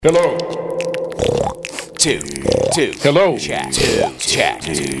Hello. Two. Hello. Chat. Two.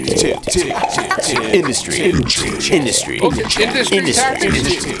 Industry. Industry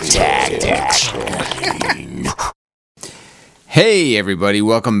Tactics. Hey, everybody.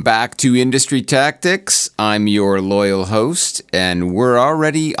 Welcome back to Industry Tactics. I'm your loyal host, and we're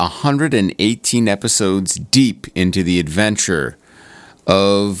already 118 episodes deep into the adventure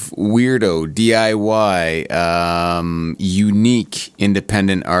of weirdo, DIY, unique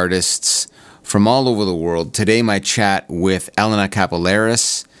independent artists from all over the world. Today, my chat with Elena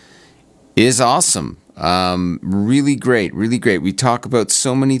Capellaris is awesome. Really great. We talk about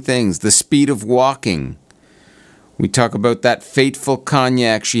so many things. The speed of walking. We talk about that fateful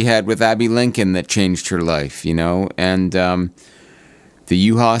cognac she had with Abby Lincoln that changed her life, and the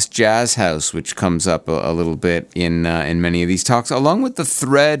Uhas Jazz House, which comes up a little bit in many of these talks, along with the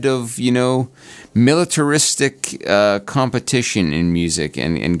thread of, militaristic competition in music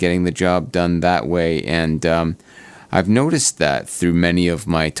and getting the job done that way. And I've noticed that through many of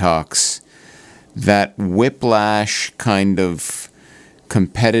my talks, that whiplash kind of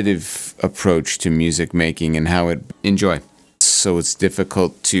competitive approach to music making and how it enjoy. So it's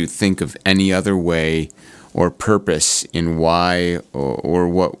difficult to think of any other way or purpose in why or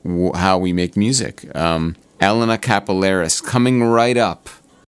what how we make music. Elena Capellaris coming right up.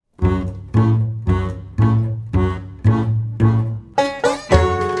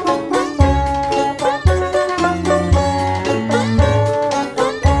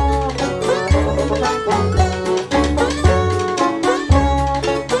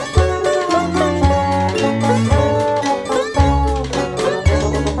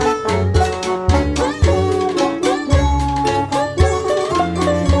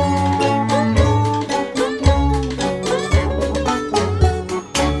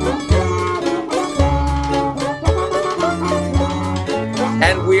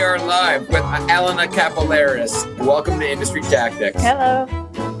 Elena Capellaris, welcome to Industry Tactics. Hello,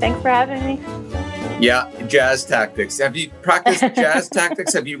 thanks for having me. Yeah, Jazz Tactics. Have you practiced Jazz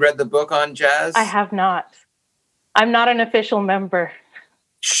Tactics? Have you read the book on jazz? I have not. I'm not an official member.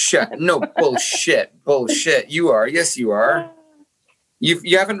 Shit, no, bullshit. You are, yes you are.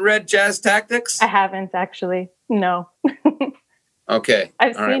 You haven't read Jazz Tactics? I haven't actually, no. Okay.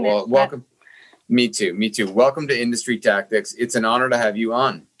 I've All seen right, well, it. welcome. Me too. Welcome to Industry Tactics. It's an honor to have you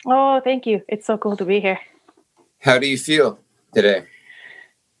on. Oh, thank you. It's so cool to be here. How do you feel today?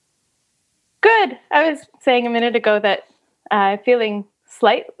 Good. I was saying a minute ago that I'm feeling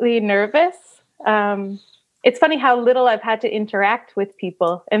slightly nervous. It's funny how little I've had to interact with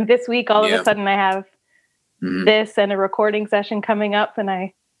people. And this week, all of a sudden, I have this and a recording session coming up, and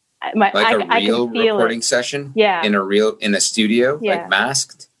I can feel recording it. session? Yeah. In a studio? Yeah. Like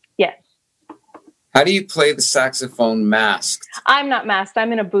masked? Yes. How do you play the saxophone masked? I'm not masked.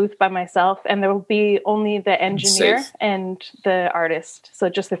 I'm in a booth by myself, and there will be only the engineer and the artist. So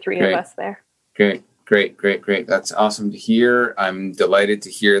just the three of us there. Great. That's awesome to hear. I'm delighted to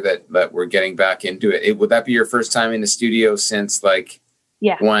hear that we're getting back into it. Would that be your first time in the studio since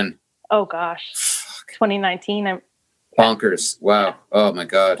when? Oh gosh. Fuck. 2019. Bonkers. Wow. Oh my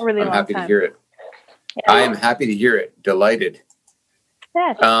God. Really I'm happy time. to hear it. Yeah. I am happy to hear it. Delighted.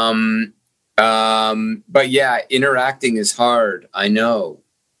 Yeah. But yeah, interacting is hard. I know.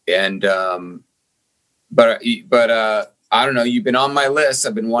 And, but I don't know. You've been on my list.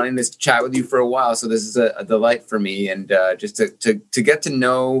 I've been wanting to chat with you for a while. So this is a delight for me. And, just to get to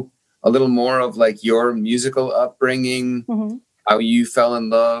know a little more of your musical upbringing, how you fell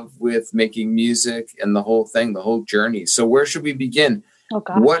in love with making music and the whole thing, the whole journey. So where should we begin? Oh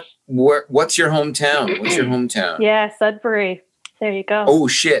gosh. What's your hometown? Yeah. Sudbury. There you go. Oh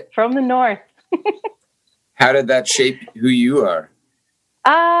shit. From the north. How did that shape who you are?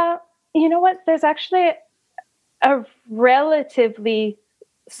 You know what? There's actually a relatively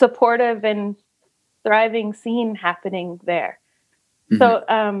supportive and thriving scene happening there. So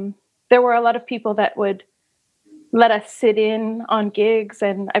there were a lot of people that would let us sit in on gigs,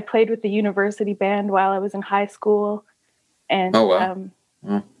 and I played with the university band while I was in high school. And there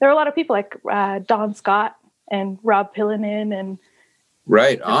were a lot of people like Don Scott and Rob Pillinen and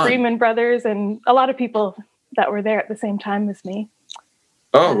the Freeman brothers, and a lot of people that were there at the same time as me.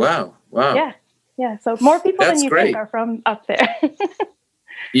 Oh, wow. Yeah. So more people than you think are from up there.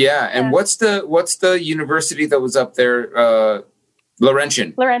 Yeah. And what's the university that was up there?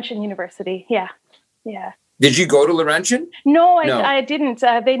 Laurentian University. Yeah. Did you go to Laurentian? No, I didn't.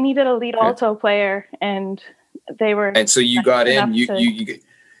 They needed a lead alto player, and they were. And so you got in.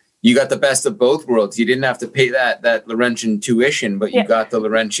 You got the best of both worlds. You didn't have to pay that Laurentian tuition, but you got the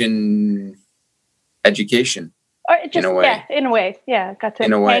Laurentian education. Or just, in a way. Yeah, in a way. Yeah. Got to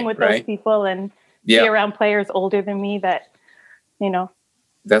hang with those people and be around players older than me that,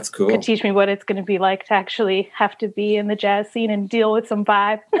 that's cool. Could teach me what it's going to be like to actually have to be in the jazz scene and deal with some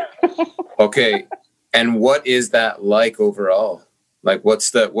vibe. Okay. And what is that like overall? Like, what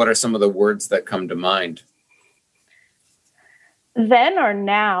are some of the words that come to mind? Then or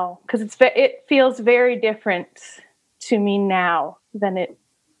now? Because it feels very different to me now than it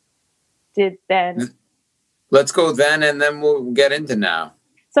did then. Let's go then, and then we'll get into now.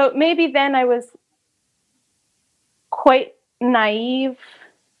 So maybe then I was quite naive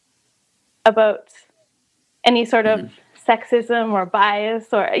about any sort of sexism or bias,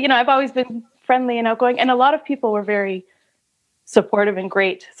 or, I've always been friendly and outgoing, and a lot of people were very supportive and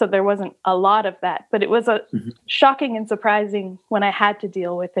great. So there wasn't a lot of that, but it was shocking and surprising when I had to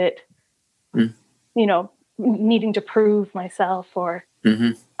deal with it, needing to prove myself or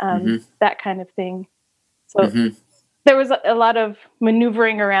that kind of thing. So there was a lot of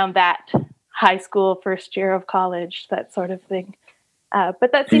maneuvering around that, high school, first year of college, that sort of thing.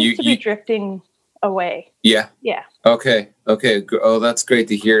 But that seems to be drifting away. Yeah. Yeah. Okay. Oh, that's great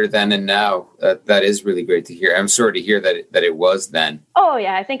to hear then and now. That is really great to hear. I'm sorry to hear that it was then. Oh,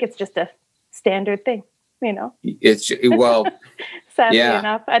 yeah. I think it's just a standard thing, It's, well... Sadly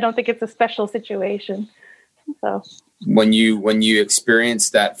enough, I don't think it's a special situation. So when you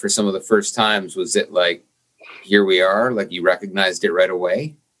experienced that for some of the first times, was it like, here we are, like you recognized it right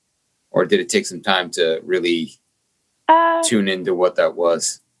away? Or did it take some time to really tune into what that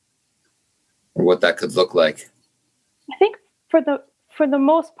was or what that could look like? I think for the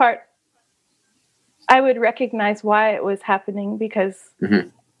most part, I would recognize why it was happening, because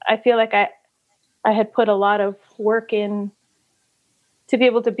I feel like I had put a lot of work in to be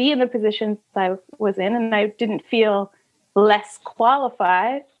able to be in the positions I was in, and I didn't feel less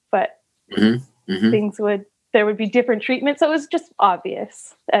qualified, but there would be different treatment. So it was just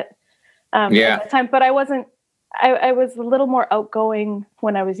obvious at that time, but I was a little more outgoing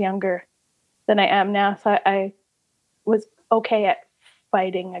when I was younger than I am now. So I was okay at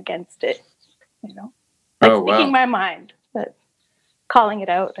fighting against it, speaking my mind, but calling it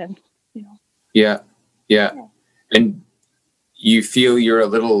out and, Yeah. And you feel you're a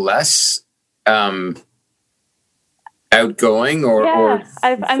little less outgoing or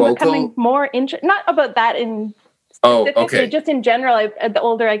I'm becoming more not about that in specifically, just in general. The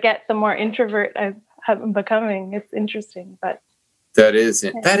older I get, the more introvert I'm becoming. It's interesting, but that is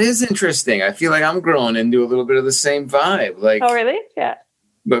interesting. I feel like I'm growing into a little bit of the same vibe. Like, oh, really? Yeah.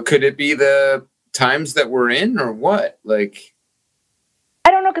 But could it be the times that we're in, or what? Like,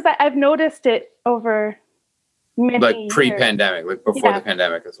 I don't know, because I've noticed it over many like years. Pre-pandemic, like before the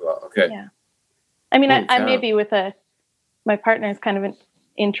pandemic as well. Okay. Yeah. I mean, I may be with my partner is kind of an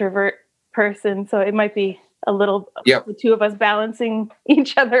introvert person, so it might be a little the two of us balancing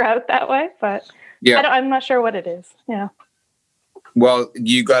each other out that way, but I'm not sure what it is. Yeah. Well,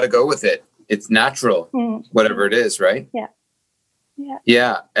 you got to go with it. It's natural, whatever it is, right? Yeah.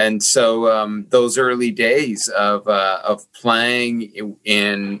 Yeah. And so those early days of playing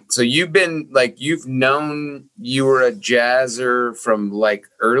so you've known you were a jazzer from like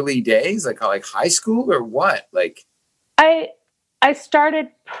early days, like high school, or what? Like, I started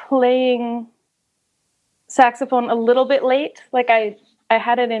playing saxophone a little bit late. Like I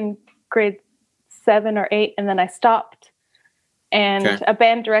had it in grade 7 or 8, and then I stopped. And a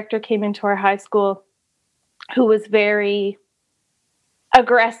band director came into our high school who was very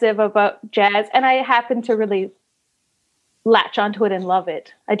aggressive about jazz, and I happened to really latch onto it and love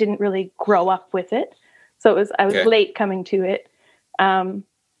it. I didn't really grow up with it, so I was late coming to it.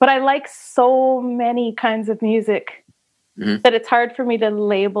 But I like so many kinds of music that it's hard for me to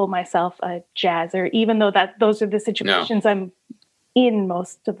label myself a jazzer, even though those are the situations I'm in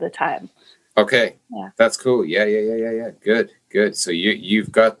most of the time. Okay. Yeah. That's cool. Yeah. Good. So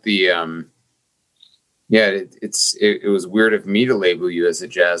you've got the it was weird of me to label you as a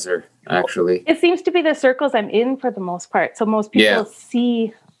jazzer, actually. It seems to be the circles I'm in for the most part. So most people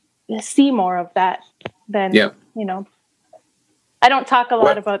see more of that than I don't talk a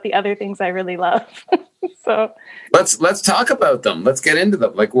lot about the other things I really love. So let's talk about them. Let's get into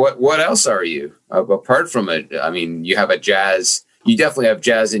them. Like what else are you apart from it? I mean, you have a jazz. You definitely have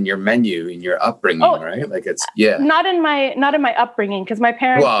jazz in your menu, in your upbringing, right? Like it's not in my upbringing, because my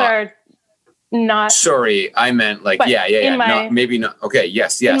parents are not. Sorry, I meant like maybe not. Okay,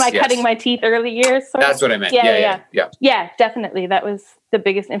 yes. In my cutting my teeth early years. That's what I meant. Yeah, definitely. That was the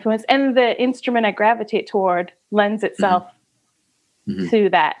biggest influence, and the instrument I gravitate toward lends itself to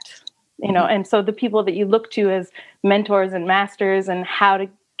that. And so the people that you look to as mentors and masters and how to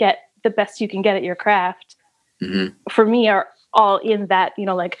get the best you can get at your craft for me are all in that,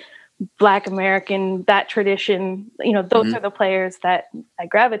 like Black American, that tradition, those are the players that I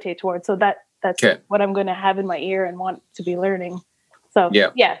gravitate towards. So that's what I'm going to have in my ear and want to be learning. So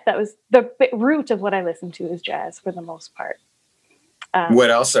that was the root of what I listen to is jazz for the most part. What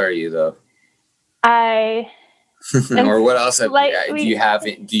else are you though? Or what else do you have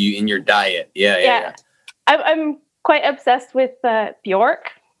in your diet? Yeah. I'm quite obsessed with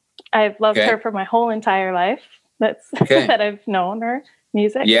Bjork. I've loved her for my whole entire life. That's that I've known her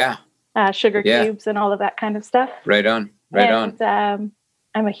music. Yeah. Sugar Cubes and all of that kind of stuff. Right on. I'm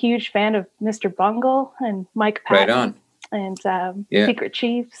a huge fan of Mr. Bungle and Mike Patton. And Secret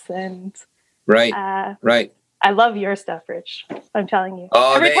Chiefs and right. I love your stuff, Rich. I'm telling you.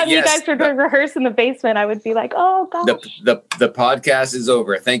 Oh, every time you guys would rehearse in the basement, I would be like, "Oh gosh." The podcast is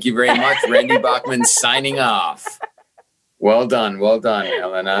over. Thank you very much, Randy Bachman signing off. Well done,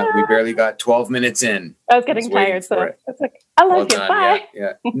 Elena. We barely got 12 minutes in. I was getting tired, so it's like, I love you. Bye.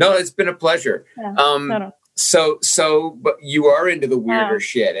 Yeah. No, it's been a pleasure. No. So, but you are into the weirder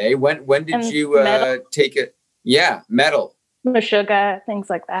shit, eh? When did you take it? Yeah, metal, Meshuggah, things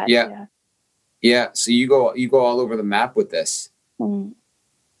like that. Yeah. So you go all over the map with this.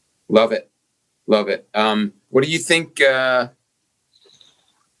 Love it. What do you think? I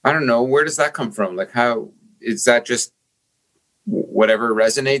don't know. Where does that come from? Like, how is that just whatever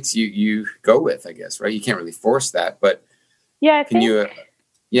resonates? You go with, I guess, right? You can't really force that, but when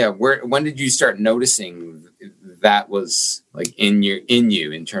did you start noticing that was like in you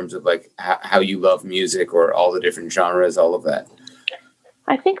in terms of like how you love music or all the different genres, all of that?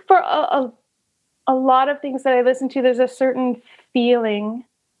 I think for a lot of things that I listen to, there's a certain feeling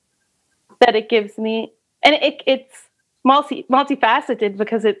that it gives me, and it's multifaceted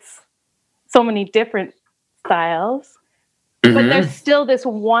because it's so many different styles, but there's still this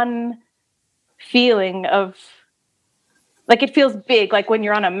one feeling of like, it feels big, like when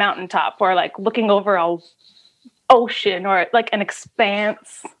you're on a mountaintop or like looking over a ocean or like an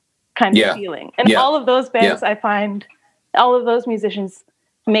expanse kind of feeling. And all of those bands, I find all of those musicians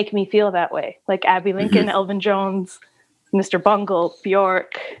make me feel that way. Like Abby Lincoln, Elvin Jones, Mr. Bungle,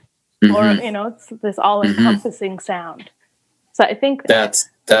 Bjork, or, it's this all encompassing sound. So I think that's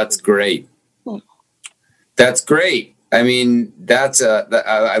great. That's great. I mean,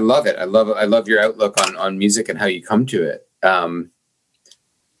 I love it. I love your outlook on music and how you come to it.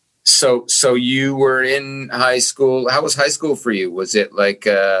 So you were in high school. How was high school for you? Was it like,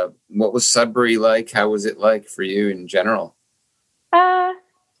 what was Sudbury like? How was it like for you in general? It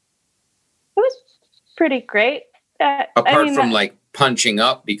was pretty great. Apart from like punching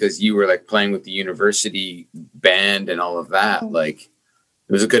up because you were like playing with the university band and all of that, like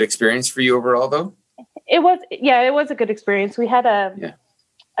it was a good experience for you overall though? It was a good experience. We had a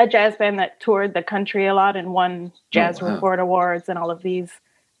jazz band that toured the country a lot and won Jazz Report Awards and all of these,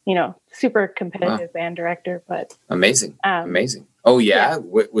 super competitive band director, but amazing. Oh yeah.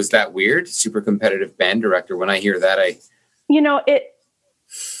 Was that weird? Super competitive band director. When I hear that,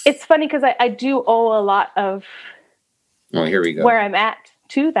 it's funny because I do owe a lot of here we go. Where I'm at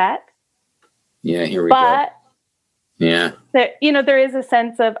to that. Yeah, here we go. Yeah. There is a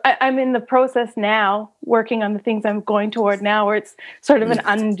sense of, I'm in the process now, working on the things I'm going toward now, where it's sort of an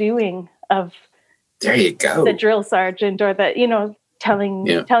undoing of there you go. The drill sergeant or the, telling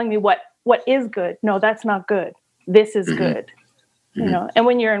me what is good. No, that's not good. This is good. And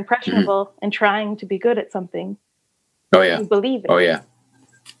when you're impressionable and trying to be good at something, you believe it. Oh yeah.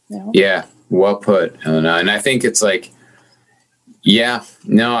 Yeah. Well put, Elena. And I think it's like, I've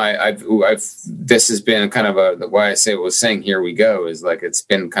this has been kind of why I was saying here we go is like it's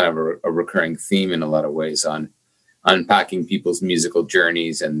been kind of a recurring theme in a lot of ways on unpacking people's musical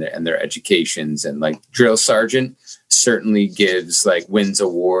journeys and their educations, and like Drill Sergeant certainly wins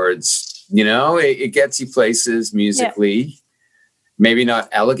awards. It gets you places musically, maybe not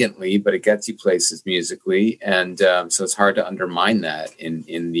elegantly, but it gets you places musically, and so it's hard to undermine that.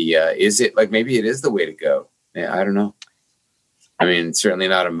 In the is it like maybe it is the way to go? Yeah, I don't know. I mean, certainly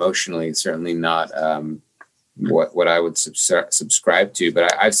not emotionally, certainly not what I would subscribe to,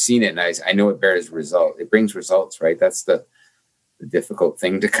 but I've seen it and I know it bears result. It brings results, right? That's the difficult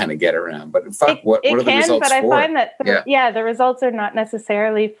thing to kind of get around. But what are the results but for? I find that the results are not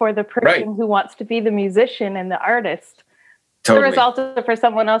necessarily for the person who wants to be the musician and the artist. Totally. The results are for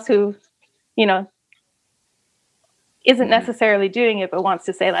someone else who, isn't necessarily doing it, but wants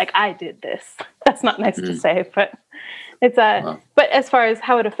to say like, I did this. That's not nice to say, but it's but as far as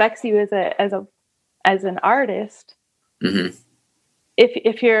how it affects you as an artist,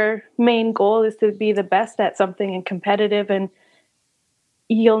 if your main goal is to be the best at something and competitive, and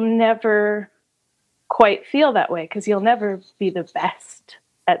you'll never quite feel that way because you'll never be the best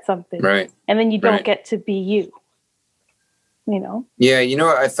at something. Right. And then you don't Right. get to be you, you know? Yeah, you know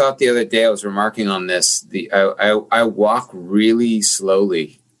what I thought the other day, I was remarking on this. I walk really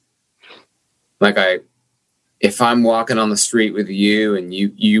slowly. Like if I'm walking on the street with you and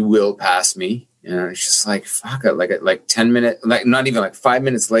you will pass me, you know, it's just like fuck it. Like 10 minutes, like not even like 5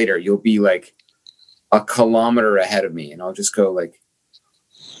 minutes later, you'll be like a kilometer ahead of me, and I'll just go like,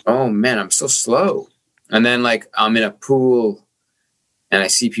 oh man, I'm so slow. And then like I'm in a pool and I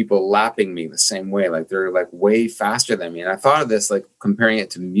see people lapping me the same way. Like they're like way faster than me. And I thought of this, like comparing it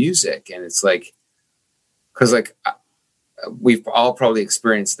to music. And it's like, cause like we've all probably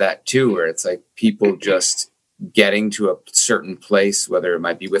experienced that too, where it's like people just getting to a certain place, whether it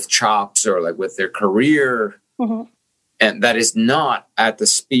might be with chops or like with their career. Mm-hmm. And that is not at the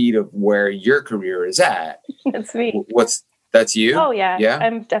speed of where your career is at. That's me. That's you? Oh yeah. Yeah.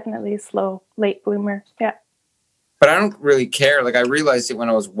 I'm definitely a slow, late bloomer. Yeah. But I don't really care. Like I realized it when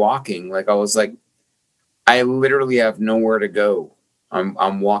I was walking. Like I was like, I literally have nowhere to go.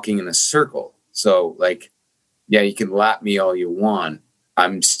 I'm walking in a circle. So like, yeah, you can lap me all you want.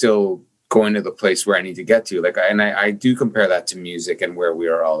 I'm still going to the place where I need to get to. Like, I do compare that to music and where we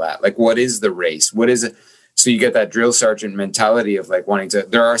are all at. Like, what is the race? What is it? So you get that drill sergeant mentality of like wanting to,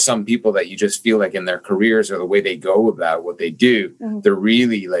 there are some people that you just feel like in their careers or the way they go about what they do, Mm-hmm. they're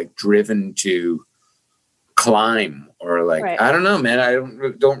really like driven to climb or like, Right. I don't know, man.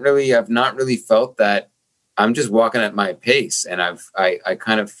 I've not really felt that. I'm just walking at my pace, and I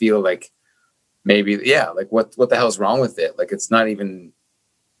kind of feel like maybe, yeah, like what the hell's wrong with it? Like, it's not even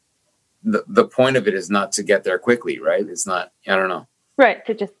the point of it is not to get there quickly, right? It's not, I don't know. Right.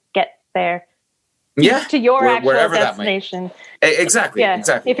 To just get there. Yeah. To your actual wherever destination. Exactly. Yeah.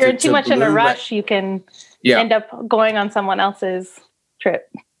 Exactly. If you're too much in a rush, you can Yeah. end up going on someone else's trip.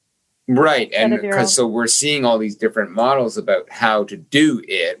 Right. And Instead of your own. because so we're seeing all these different models about how to do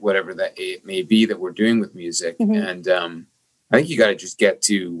it, whatever that it may be that we're doing with music. Mhm. And I think you got to just get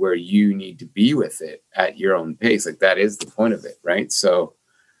to where you need to be with it at your own pace. Like that is the point of it. Right. So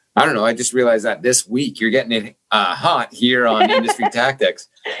I don't know. I just realized that this week you're getting it hot here on Industry Tactics.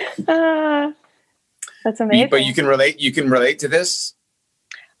 That's amazing. But you can relate to this.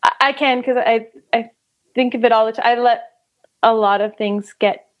 I can, because I think of it all the time. I let a lot of things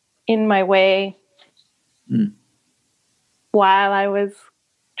get in my way while I was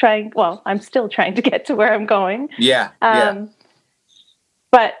trying. Well, I'm still trying to get to where I'm going. Yeah.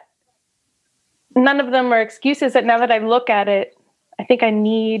 But none of them are excuses. That now that I look at it, I think I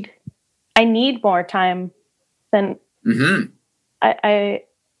need more time than I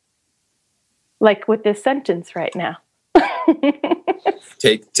like with this sentence right now.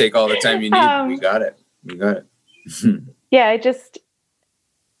 Take all the time you need. We got it. Yeah, I just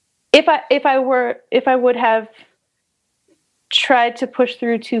if I would have tried to push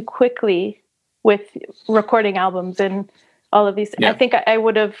through too quickly with recording albums and all of these, I think I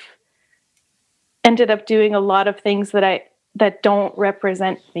would have ended up doing a lot of things that don't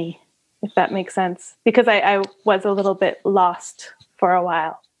represent me, if that makes sense, because I was a little bit lost for a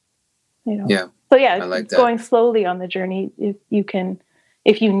while, you know. Yeah. So yeah, I like that. going slowly on the journey, if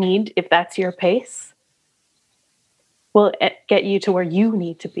that's your pace, will get you to where you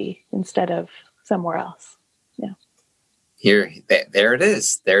need to be instead of somewhere else. Yeah. There it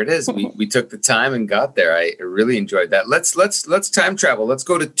is. We took the time and got there. I really enjoyed that. Let's time travel. Let's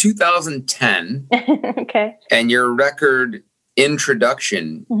go to 2010. Okay. And your record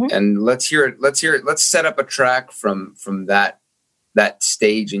Introduction. And let's hear it. Let's set up a track from that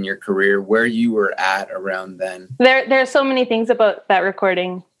stage in your career, where you were at around then. There are so many things about that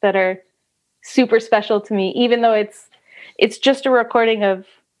recording that are super special to me, even though it's just a recording of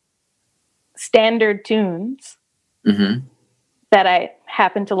standard tunes that I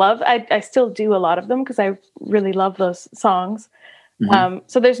happen to love. I still do a lot of them because I really love those songs.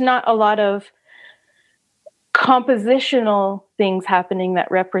 So there's not a lot of compositional things happening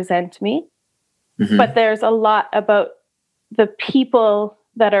that represent me, but there's a lot about the people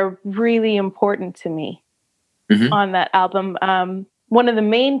that are really important to me on that album. One of the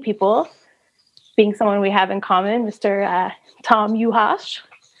main people being someone we have in common, Mr. Tom Yuhash.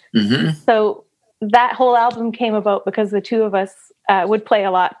 So that whole album came about because the two of us would play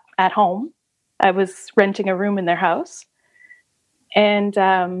a lot at home. I was renting a room in their house.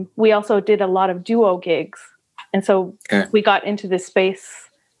 And we also did a lot of duo gigs. And so we got into this space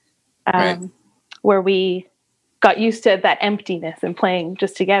where we got used to that emptiness and playing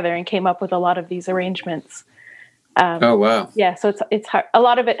just together, and came up with a lot of these arrangements. Oh, wow. Yeah, so it's hard. A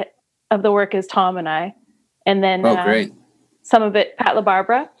lot of the work is Tom and I. And then great. Some of it, Pat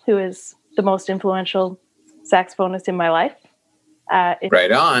LaBarbera, who is the most influential saxophonist in my life.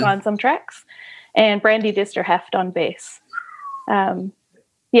 Right on some tracks, and Brandy Disterheft on bass. Wow.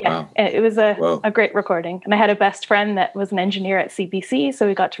 It was a great recording. And I had a best friend that was an engineer at CBC, so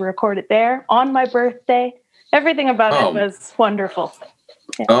we got to record it there on my birthday. Everything about it was wonderful.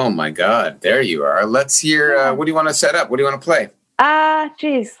 Yeah. Oh my God, there you are. Let's hear, what do you want to set up? What do you want to play?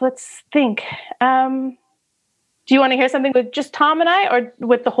 Let's think. Do you want to hear something with just Tom and I, or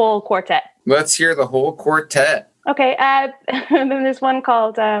with the whole quartet? Let's hear the whole quartet. Okay, then there's one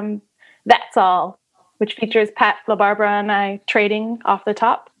called That's All, which features Pat LaBarbera and I trading off the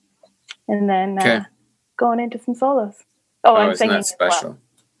top, and then going into some solos. And isn't that special? Well.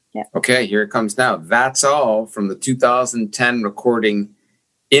 Yeah. Okay, here it comes now. That's All from the 2010 recording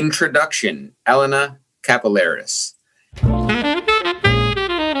Introduction, Elena Capillaris.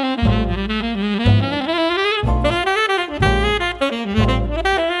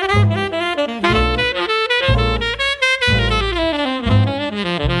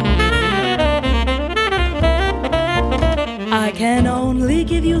 I can only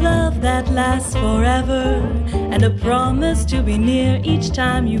give you love that lasts forever, and a promise to be near each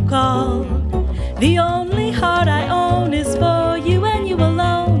time you call. The only heart I own is for you and you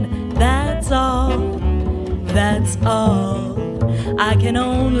alone. That's all, that's all. I can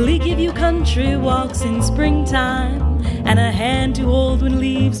only give you country walks in springtime, and a hand to hold when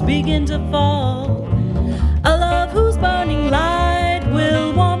leaves begin to fall. A love whose burning light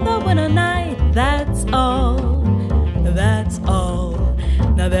will warm the winter night. That's all, that's all.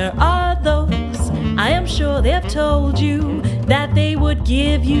 Now there are those, I am sure they have told you, that they would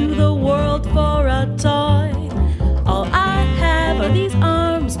give you the world for a toy. All I have are these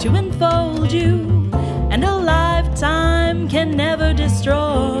arms to enfold you, and a lifetime can never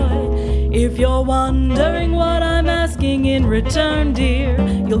destroy. If you're wondering what I'm asking in return, dear,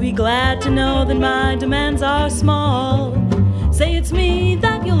 you'll be glad to know that my demands are small. Say it's me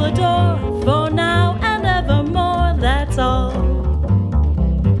that you'll adore, for now and evermore, that's all.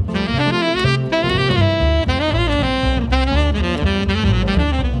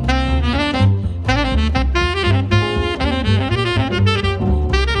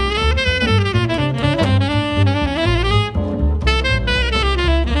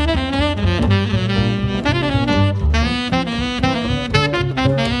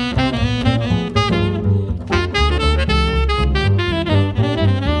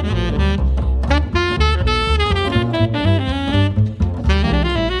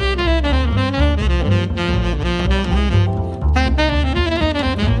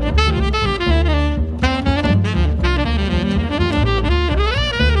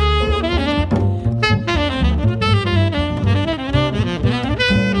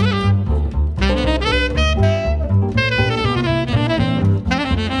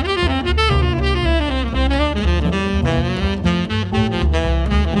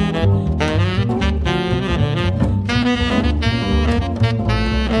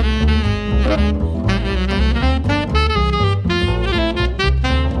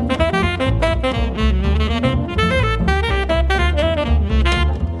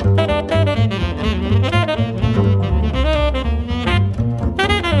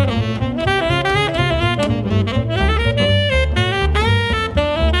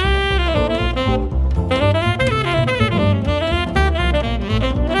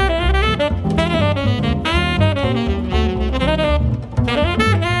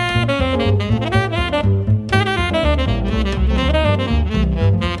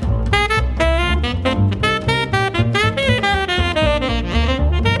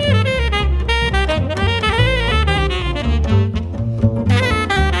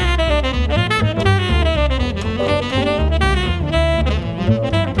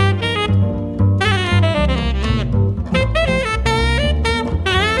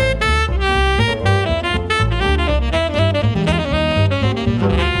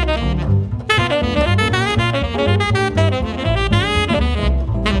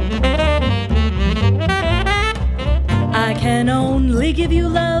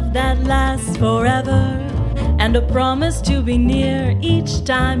 And a promise to be near each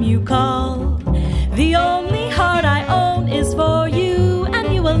time you call. The only heart I own is for you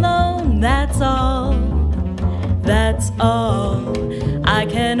and you alone. That's all, that's all. I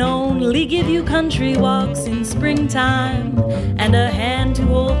can only give you country walks in springtime, and a hand to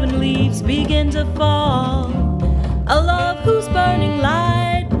hold when leaves begin to fall. A love whose burning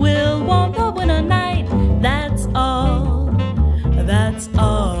light will warm the winter night. That's all, that's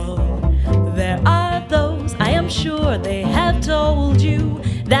all. There are those, I am sure they have told you,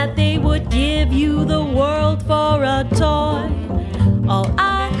 that they would give you the world for a toy. All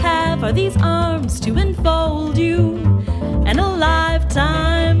I have are for these arms to enfold you, and a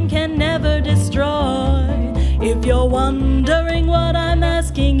lifetime can never destroy. If you're wondering what I'm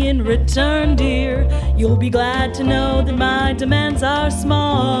asking in return, dear, you'll be glad to know that my demands are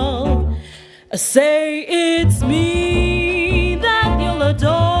small. Say it's me that you'll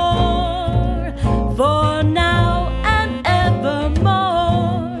adore, for now and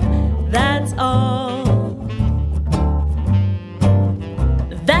evermore. That's all.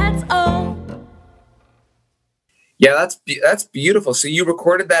 That's all. Yeah, that's beautiful. So you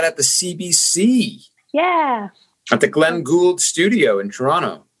recorded that at the CBC? Yeah. At the Glenn Gould studio in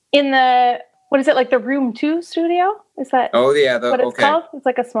Toronto. In the, what is it, like the Room 2 studio? Is that what it's called? It's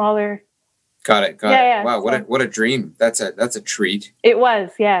like a smaller. Got it. Yeah. Wow, what a dream. That's a treat. It was,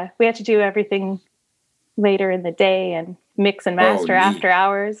 yeah. We had to do everything later in the day and mix and master after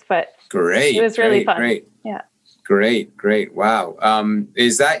hours, but great. It was really fun. Great. Yeah. Great. Wow.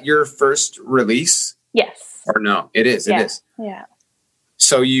 Is that your first release? Yes. Or no? It is. Yeah. It is. Yeah.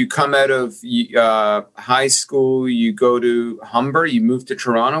 So you come out of high school, you go to Humber, you move to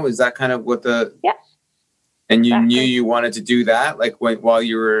Toronto. Is that kind of what the... Yeah. And you knew you wanted to do that, like while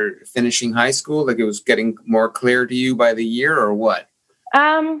you were finishing high school? Like it was getting more clear to you by the year, or what?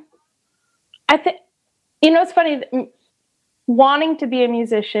 I think, it's funny. Wanting to be a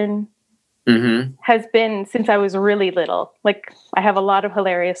musician has been since I was really little. Like I have a lot of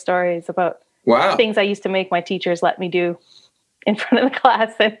hilarious stories about things I used to make my teachers let me do in front of the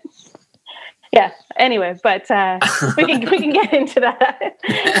class. And yeah, anyway, but we can get into that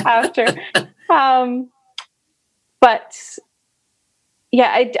after. But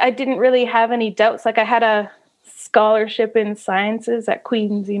yeah, I didn't really have any doubts. Like I had a scholarship in sciences at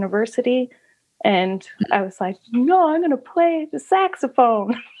Queen's University, and I was like, no, I'm going to play the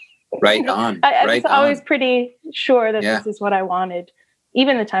saxophone. Right on. I was always pretty sure that this is what I wanted,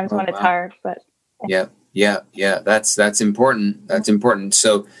 even the times when it's hard. But yeah. That's important. That's important.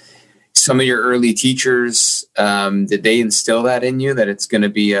 So some of your early teachers, did they instill that in you, that it's going to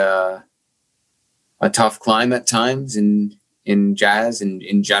be a tough climb at times in jazz and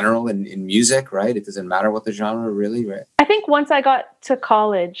in general and in music, right? It doesn't matter what the genre, really, right? I think once I got to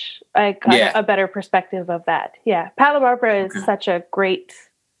college, I got a better perspective of that. Yeah. Pat LaBarbera is such a great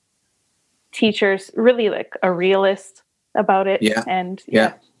teacher, really like a realist about it. Yeah. And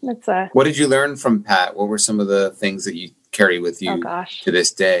it's what did you learn from Pat? What were some of the things that you carry with you to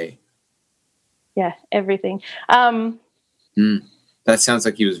this day? Yeah, everything. That sounds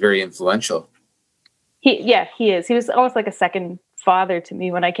like he was very influential. He is. He was almost like a second father to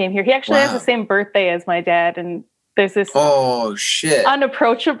me when I came here. He actually has the same birthday as my dad, and there's this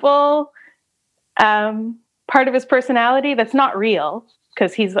unapproachable part of his personality that's not real,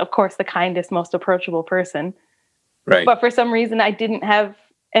 because he's, of course, the kindest, most approachable person. Right. But for some reason, I didn't have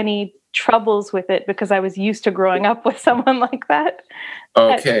any troubles with it because I was used to growing up with someone like that.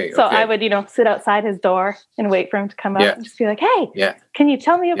 Okay. So I would, sit outside his door and wait for him to come out and just be like, hey, can you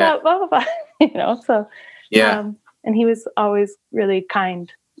tell me about blah, blah, blah? So, and he was always really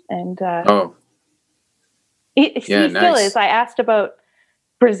kind. And he still is. I asked about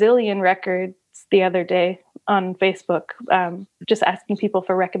Brazilian records the other day on Facebook, just asking people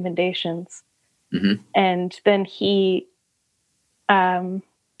for recommendations. Mm-hmm. And then he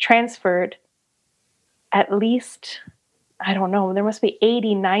transferred at least, I don't know, there must be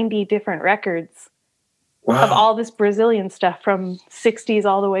 80, 90 different records of all this Brazilian stuff from 60s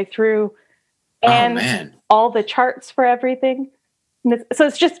all the way through. And all the charts for everything. So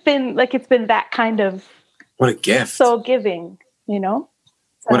it's just been that kind of... What a gift. So giving, So,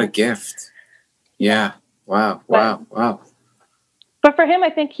 what a gift. Yeah. Wow. But for him,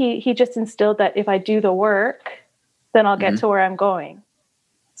 I think he just instilled that if I do the work, then I'll get to where I'm going.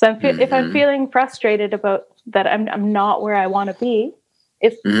 So if I'm feeling frustrated about that I'm not where I want to be,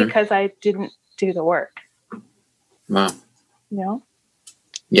 it's because I didn't do the work. Wow.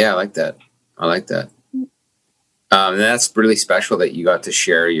 Yeah, I like that. And that's really special that you got to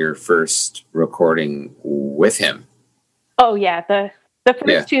share your first recording with him. Oh yeah, the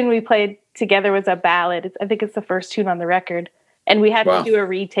first tune we played together was a ballad. I think it's the first tune on the record, and we had to do a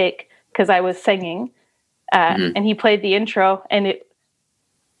retake because I was singing, and he played the intro, and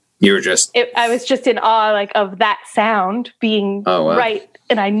I was just in awe of that sound being right,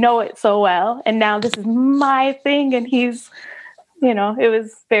 and I know it so well, and now this is my thing, and he's, it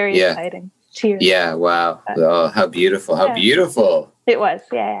was very exciting. Cheers. Yeah, wow. Oh, how beautiful. How beautiful. It was,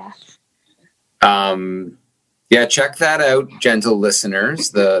 yeah. Check that out, gentle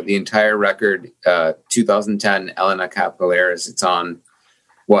listeners. The entire record, 2010 Elena Capellaris. It's on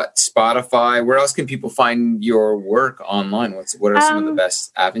what, Spotify? Where else can people find your work online? What are some of the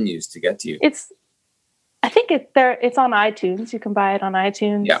best avenues to get to you? I think it's on iTunes. You can buy it on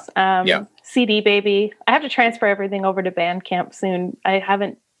iTunes. Yeah. CD Baby. I have to transfer everything over to Bandcamp soon. I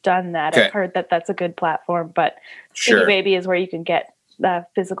haven't done that. Okay. I've heard that that's a good platform, but Sure. CD Baby is where you can get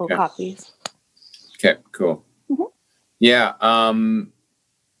physical copies. Okay, cool. Mm-hmm. Yeah.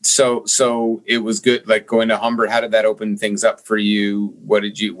 So it was good, like going to Humber. How did that open things up for you?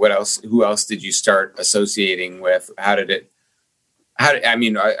 Who else did you start associating with? I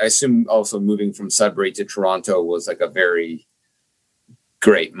assume also moving from Sudbury to Toronto was like a very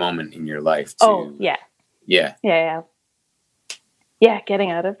great moment in your life too. Oh, yeah. Yeah. Yeah, getting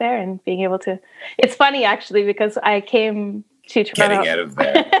out of there and being able to... It's funny, actually, because I came to Toronto... Getting out of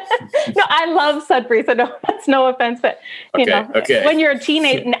there. No, I love Sudbury, so no, that's no offense, but, when you're a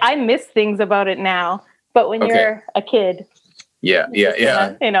teenager, I miss things about it now, but when you're a kid... Yeah.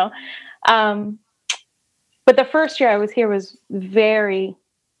 But the first year I was here was very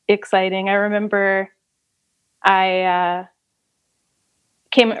exciting. I remember I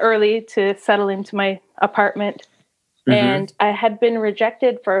came early to settle into my apartment, and I had been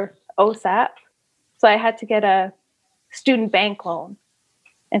rejected for OSAP, so I had to get a student bank loan.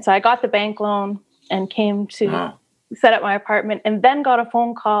 And so I got the bank loan and came to set up my apartment, and then got a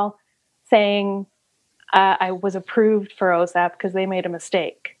phone call saying I was approved for OSAP because they made a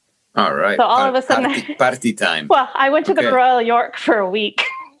mistake. All right. So all of a sudden, party time. Well, I went to the Royal York for a week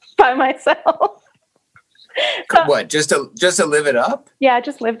by myself. So, what? Just to live it up? Yeah, I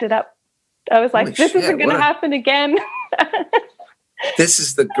just lived it up. I was like, this isn't going to happen again. This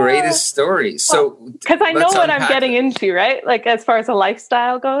is the greatest story. So, because I know what I'm getting into, right? Like as far as a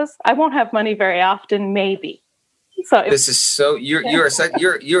lifestyle goes, I won't have money very often, maybe. So this is so you're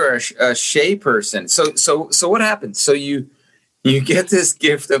a Shay person. So what happened? So you get this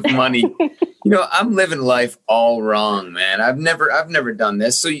gift of money. I'm living life all wrong, man. I've never done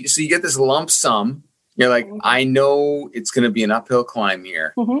this. So you get this lump sum. You're like, I know it's going to be an uphill climb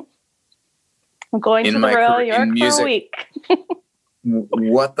here. Mm-hmm. I'm going to the Royal York for a week.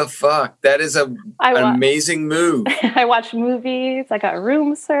 What the fuck? That is an amazing move. I watched movies. I got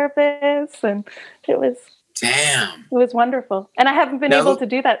room service, and it was wonderful. And I haven't been able to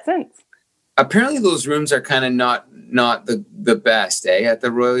do that since. Apparently, those rooms are kind of not the best, at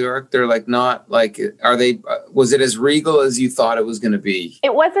the Royal York. They're like not like. Are they? Was it as regal as you thought it was going to be?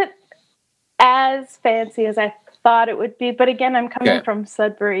 It wasn't as fancy as I thought it would be, but again, I'm coming from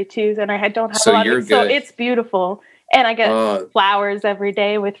Sudbury too, and I don't have a lot of. So it's beautiful. And I get flowers every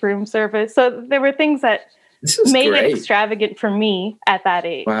day with room service. So there were things that made it extravagant for me at that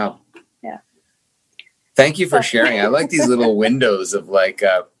age. Wow. Yeah. Thank you for sharing. I like these little windows of like,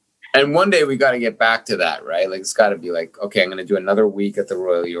 and one day we got to get back to that, right? Like it's got to be like, okay, I'm going to do another week at the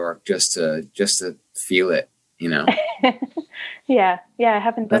Royal York just to feel it, Yeah. I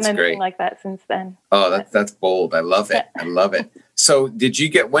haven't done anything like that since then. Oh, that's bold. I love it. I love it. So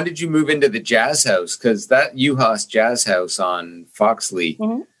when did you move into the Jazz House? Because that Uhas Jazz House on Foxley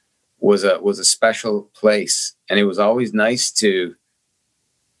was a special place, and it was always nice to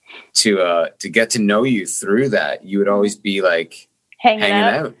get to know you through that. You would always be like hanging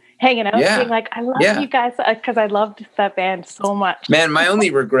out. Being like, I love you guys, because I loved that band so much. Man, my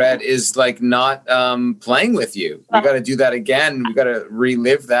only regret is like not playing with you. We got to do that again. We got to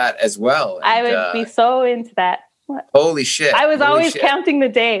relive that as well. And, I would be so into that. Holy shit. I was always counting the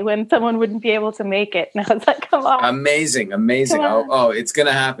day when someone wouldn't be able to make it. And I was like, come on. Amazing. Oh, it's going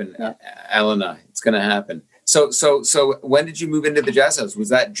to happen, Elena. It's going to happen. So when did you move into the Jazz House? Was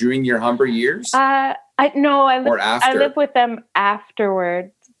that during your Humber years? I lived with them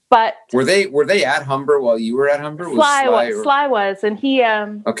afterwards. But were they at Humber while you were at Humber? Sly was, and he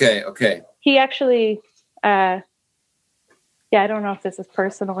Okay. He actually I don't know if this is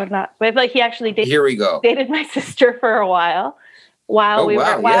personal or not, but like he actually dated my sister for a while we were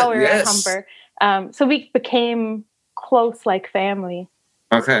at Humber. So we became close like family.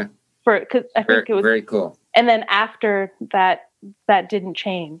 Okay. Because I think it was very cool. And then after that didn't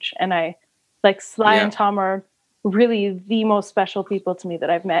change, and I like Sly and Tom are really the most special people to me that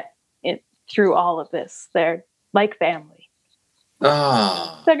I've met through all of this. They're like family.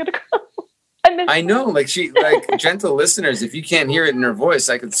 Oh. They're gonna go. I know, like gentle listeners, if you can't hear it in her voice,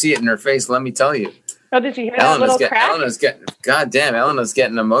 I could see it in her face. Let me tell you. Oh, did you hear that little crack? Elena's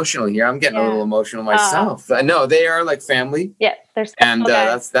getting emotional here. I'm getting a little emotional myself. I know they are like family. Yeah, they're special and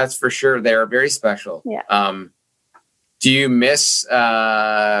that's for sure. They are very special. Yeah. Do you miss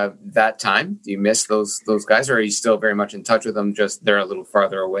that time? Do you miss those guys, or are you still very much in touch with them? Just they're a little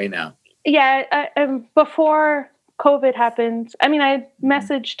farther away now. Yeah. Before COVID happened, I mean, I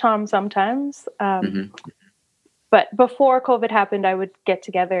message Tom sometimes, but before COVID happened, I would get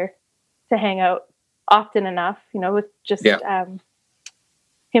together to hang out often enough, with just him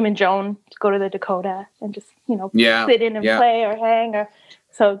and Joan to go to the Dakota and just, sit in and play or hang.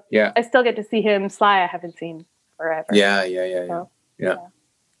 So I still get to see him. Sly I haven't seen forever. Yeah.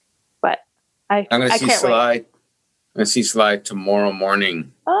 But I'm going to see Sly. I'm going to see Sly tomorrow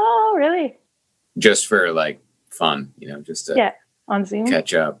morning. Oh, really? Just for like fun, just to on Zoom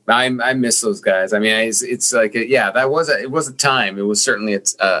catch up. I miss those guys. I mean, it's like it was a time. It was certainly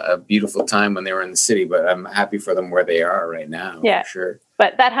a beautiful time when they were in the city. But I'm happy for them where they are right now. Yeah, for sure.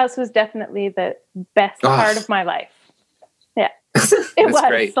 But that house was definitely the best part of my life. Yeah, it was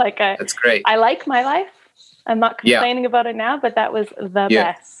great. That's great. I like my life. I'm not complaining about it now, but that was the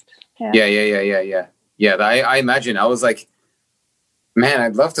best. Yeah. I imagine. I was like, man,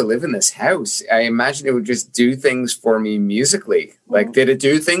 I'd love to live in this house. I imagine it would just do things for me musically. Like, did it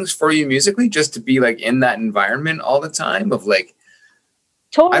do things for you musically just to be like in that environment all the time of like,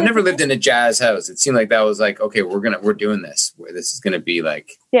 totally. I've never lived in a jazz house. It seemed like that was like, okay, we're doing this, where this is going to be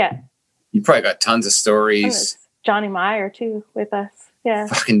like, you probably got tons of stories. Johnny Meyer too with us. Yeah.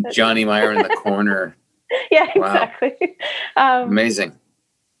 Fucking Johnny Meyer in the corner. Yeah, exactly. Wow. Amazing.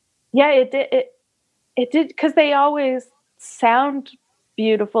 Yeah, it did. Cause they always sound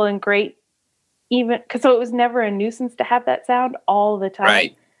beautiful and great, even so it was never a nuisance to have that sound all the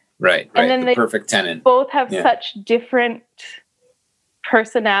time. Right. And then the perfect tenant. Both have such different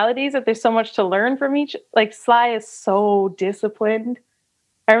personalities that there's so much to learn from each. Like Sly is so disciplined.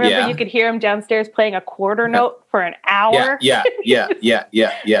 I remember you could hear him downstairs playing a quarter note for an hour. Yeah.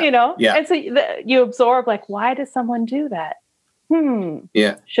 And so you absorb like, why does someone do that?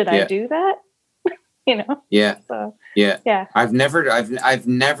 Should I do that? So, I've never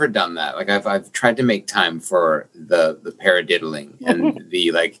done that. Like I've tried to make time for the paradiddling and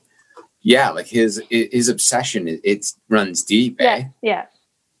the like his obsession. It runs deep. Yeah.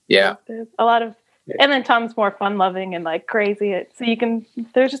 There's a lot of, and then Tom's more fun loving and like crazy. So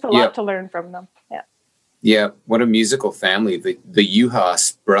there's just a lot to learn from them. Yeah. What a musical family. The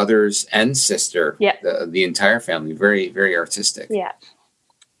Uhas brothers and sister. Yeah. The entire family. Very, very artistic. Yeah.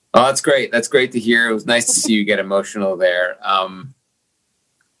 Oh, that's great. That's great to hear. It was nice to see you get emotional there.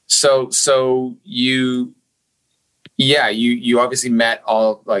 So you obviously met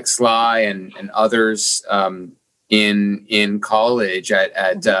all like Sly and others in college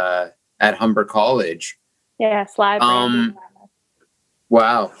at Humber College. Yeah, Sly.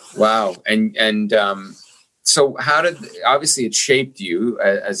 Wow. And so obviously it shaped you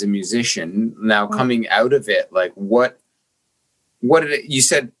as a musician. Now coming out of it, like what did it, you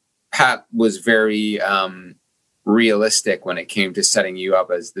said Pat was very realistic when it came to setting you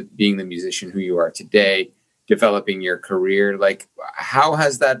up as being the musician who you are today, developing your career. Like, how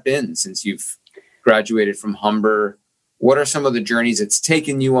has that been since graduated from Humber? What are some of the journeys it's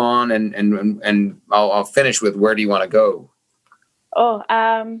taken you on? And I'll finish with, where do you want to go?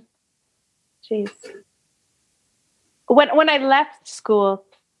 Geez. When I left school,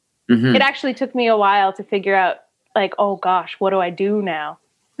 it actually took me a while to figure out, like, oh gosh, what do I do now?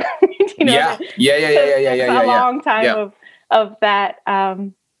 Yeah. A long time of that.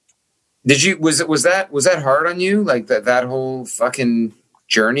 Did you, was that hard on you? Like that whole fucking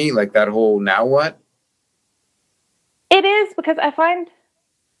journey, like that whole, now what? It is, because I'm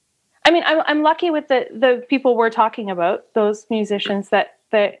lucky with the people we're talking about, those musicians that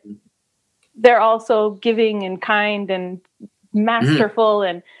they're also giving and kind and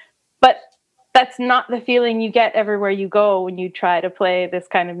masterful but that's not the feeling you get everywhere you go when you try to play this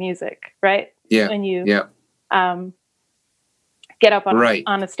kind of music, right? Yeah. When you get up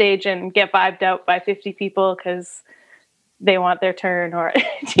on a stage and get vibed out by 50 people because they want their turn, or do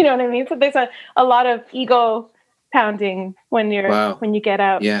you know what I mean? So there's a lot of ego pounding when you get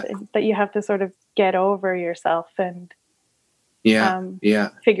out, that you have to sort of get over yourself and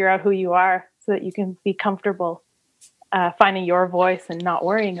figure out who you are so that you can be comfortable finding your voice and not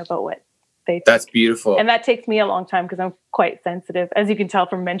worrying about what they think. That's beautiful. And that takes me a long time because I'm quite sensitive, as you can tell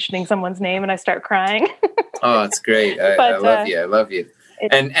from mentioning someone's name, and I start crying. Oh, that's great. I love you.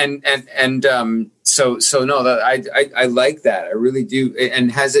 So no, I like that. I really do.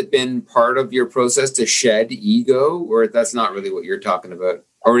 And has it been part of your process to shed ego, or that's not really what you're talking about?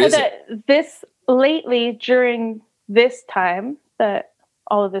 Or is it? This lately, during this time, that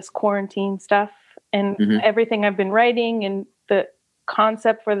all of this quarantine stuff and everything I've been writing and the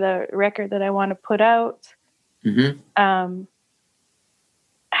concept for the record that I want to put out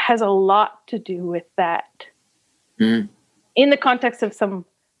has a lot to do with that. In the context of some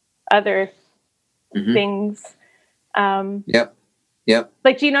other things, Yep.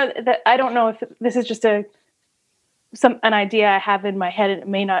 Like, do you know that, I don't know if this is just an idea I have in my head, and it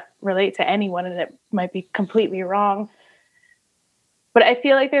may not relate to anyone, and it might be completely wrong. But I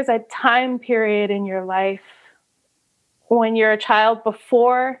feel like there's a time period in your life when you're a child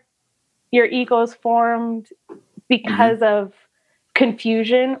before your ego's formed because of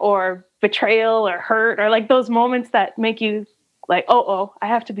confusion or betrayal or hurt, or like those moments that make you like, oh, I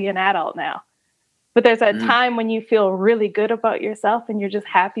have to be an adult now. But there's a time when you feel really good about yourself and you're just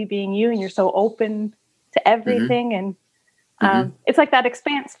happy being you, and you're so open to everything. And it's like that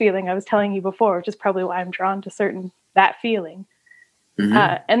expanse feeling I was telling you before, which is probably why I'm drawn to that feeling.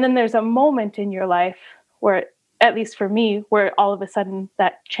 And then there's a moment in your life where, at least for me, where all of a sudden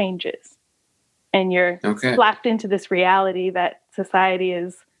that changes. And you're slapped into this reality that society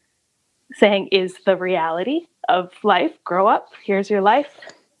is saying is the reality of life. Grow up. Here's your life.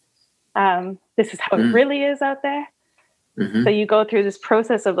 This is how it really is out there. So you go through this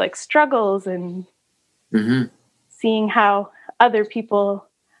process of like struggles and seeing how other people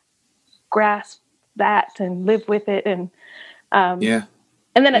grasp that and live with it. And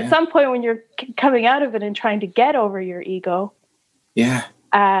and then at some point when you're coming out of it and trying to get over your ego,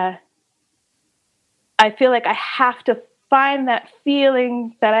 I feel like I have to find that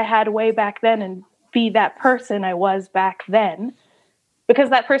feeling that I had way back then and be that person I was back then, because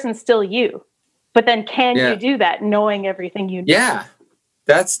that person's still you. But then can you do that knowing everything you know? Yeah.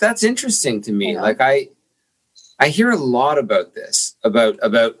 That's interesting to me. You know? Like I hear a lot about this, about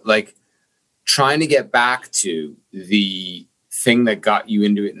like trying to get back to the thing that got you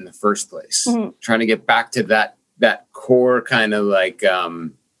into it in the first place. Trying to get back to that core kind of like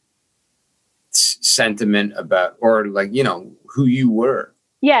sentiment about, or like, you know, who you were.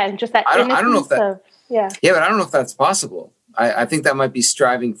 Yeah, and just that I don't know if that but I don't know if that's possible. I think that might be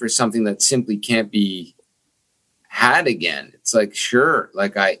striving for something that simply can't be had again. It's like, sure,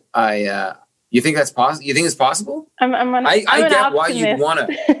 like you think that's possible? You think it's possible? I get why you'd want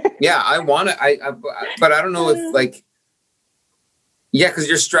to. Yeah, I want to. But I don't know if like, because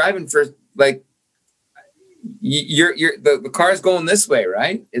you're striving for like, you're the car's going this way,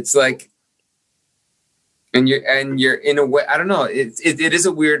 right? It's like, and you're in a way, I don't know. It is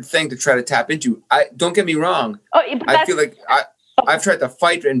a weird thing to try to tap into. Don't get me wrong. I feel like I've tried to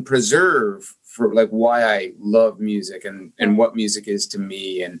fight and preserve for like why I love music and what music is to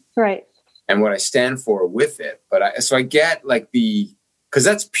me and what I stand for with it. But I get like because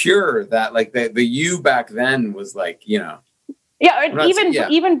that's pure, that like the you back then was like, you know. Yeah,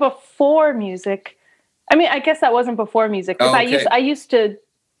 even before music. I mean, I guess that wasn't before music. Because I used to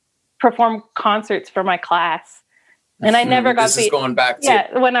perform concerts for my class, and I never got. This is going back to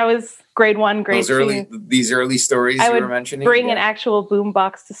when I was grade 1, grade 2. These early stories you were mentioning. Bring an actual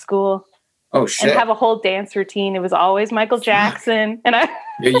boombox to school. Oh shit! And have a whole dance routine. It was always Michael Jackson, and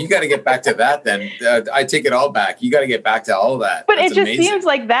you got to get back to that. Then I take it all back. You got to get back to all that. But it just seems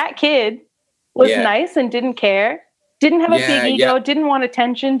like that kid was nice and didn't care, didn't have a big ego, didn't want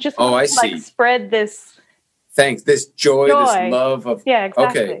attention. Just spread this. Thanks. This joy, this love of. Yeah,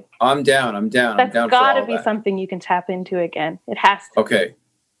 exactly. Okay, I'm down. That's got to be something you can tap into again. It has to. Okay.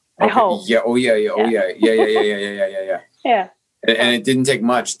 I hope. Yeah. Oh yeah. Yeah. And it didn't take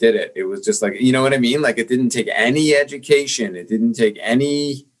much, did it? It was just like, you know what I mean? Like it didn't take any education. It didn't take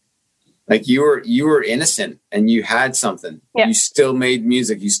any. Like you were innocent and you had something. Yeah. You still made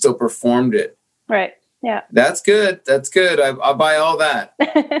music. You still performed it. Right. Yeah. That's good. I'll buy all that.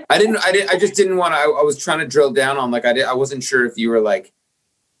 I just didn't want to, I was trying to drill down on, like, I wasn't sure if you were like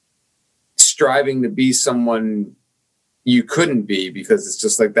striving to be someone you couldn't be, because it's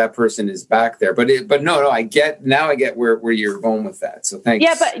just like that person is back there. But no, I get where you're going with that. So thanks.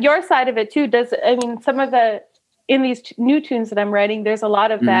 Yeah. But your side of it too, some of in these new tunes that I'm writing, there's a lot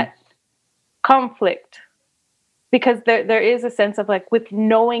of that conflict, because there is a sense of like, with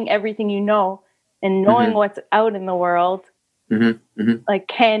knowing everything you know, and knowing what's out in the world, like,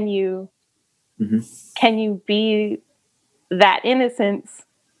 can you be that innocence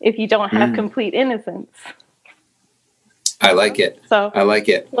if you don't have complete innocence? I like it. I like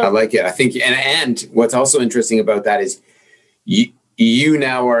it. I think, and what's also interesting about that is you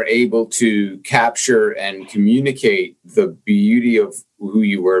now are able to capture and communicate the beauty of who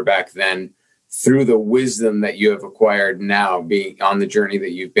you were back then through the wisdom that you have acquired now, being on the journey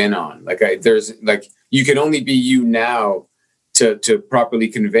that you've been on. Like you can only be you now to properly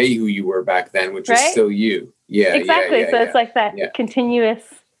convey who you were back then, which is still you. Yeah, exactly. So it's like that continuous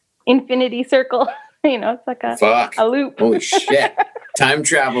infinity circle. You know, it's like a loop. Holy shit! Time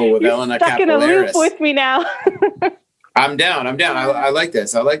travel with Elena Capellaris. Stuck in a loop with me now. I'm down. I like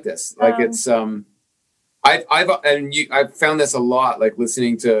this. Like it's I've found this a lot, like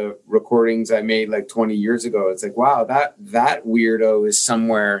listening to recordings I made like 20 years ago. It's like, wow, that weirdo is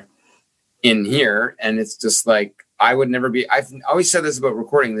somewhere in here. And it's just like, I've always said this about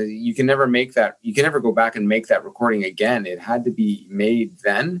recording, that you can never go back and make that recording again. It had to be made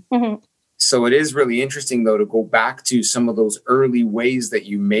then. Mm-hmm. So it is really interesting though, to go back to some of those early ways that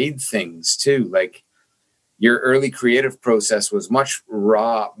you made things too. Like your early creative process was much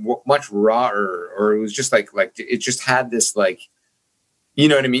rawer, or it was just like it just had this, like, you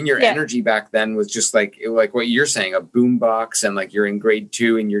know what I mean? Your energy back then was just like what you're saying, a boombox, and like you're in grade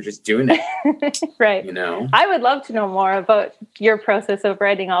 2 and you're just doing it. Right. You know, I would love to know more about your process of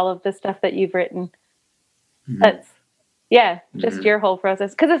writing all of the stuff that you've written. Mm-hmm. That's, just mm-hmm. your whole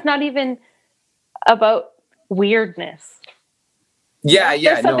process. 'Cause it's not even about weirdness. Yeah.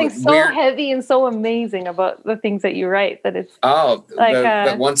 There's something so heavy and so amazing about the things that you write that it's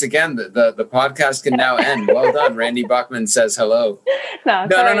like once again the podcast can now end. Well done. Randy Bachman says hello. No.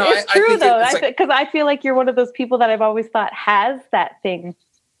 It's true though, because I feel like you're one of those people that I've always thought has that thing.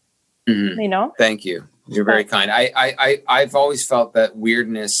 Mm-hmm. You know. Thank you. You're very kind. I've always felt that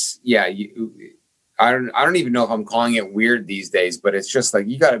weirdness. Yeah. I don't even know if I'm calling it weird these days, but it's just like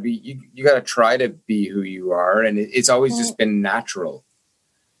you gotta try to be who you are, and it's always just been natural.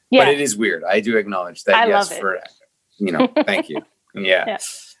 Yeah. But it is weird. I do acknowledge that. I love it. Thank you. Yeah.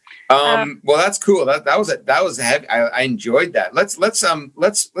 Well, that's cool. That was heavy. I enjoyed that. Let's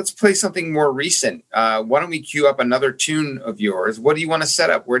play something more recent. Why don't we cue up another tune of yours? What do you want to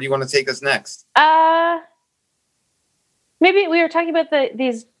set up? Where do you want to take us next? Maybe we were talking about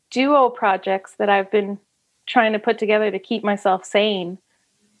these duo projects that I've been trying to put together to keep myself sane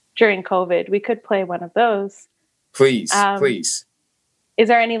during COVID. We could play one of those. Please. Is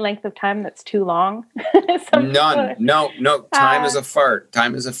there any length of time that's too long? None. No. Time is a fart.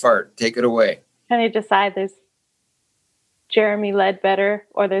 Take it away. Can you decide? There's Jeremy Ledbetter,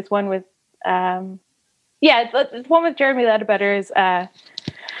 or there's one with, one with Jeremy Ledbetter is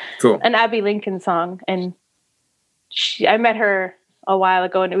cool. An Abby Lincoln song. And I met her a while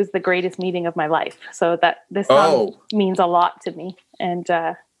ago, and it was the greatest meeting of my life. So this song means a lot to me. And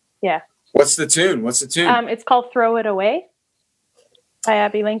What's the tune? It's called "Throw It Away" by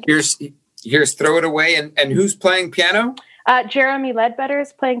Abby Lincoln. Here's "Throw It Away," and who's playing piano? Jeremy Ledbetter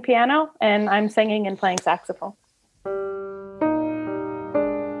is playing piano, and I'm singing and playing saxophone.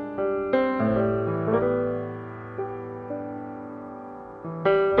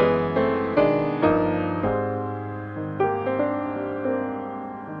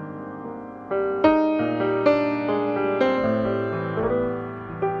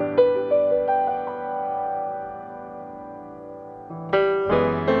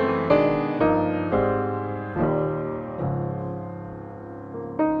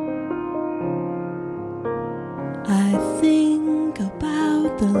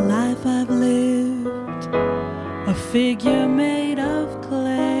 Figure made of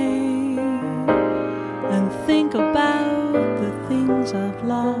clay, and think about the things I've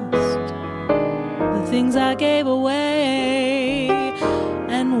lost, the things I gave away.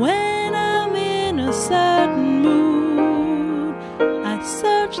 And when I'm in a certain mood, I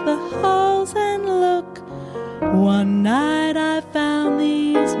search the halls and look. One night I found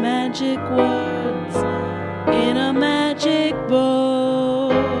these magic words in a magic book.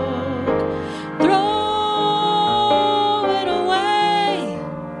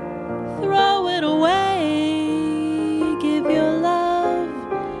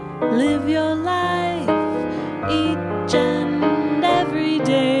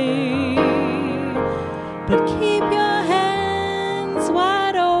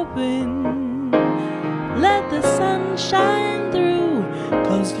 Shine through,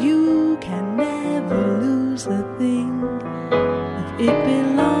 'cause you can never lose the thing if it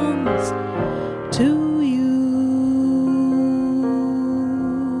belongs to you.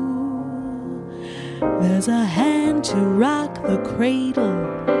 There's a hand to rock the cradle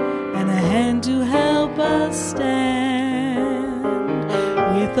and a hand to help us stand,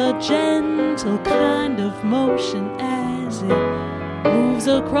 with a gentle kind of motion as it moves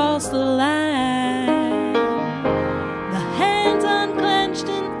across the land.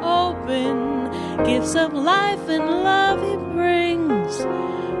 Gifts of life and love he brings.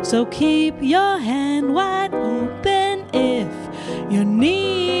 So keep your hand wide open if you're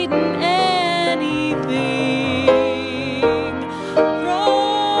needing anything. Throw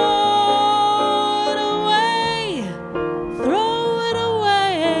it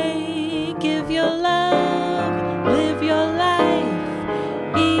away. Give your love, live your life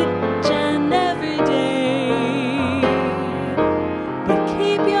each and every day. But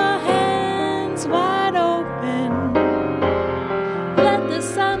keep your hand wide open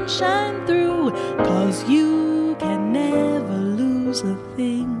shine through, 'cause you can never lose a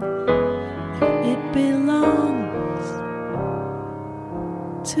thing if it belongs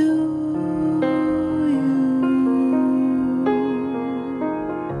to you.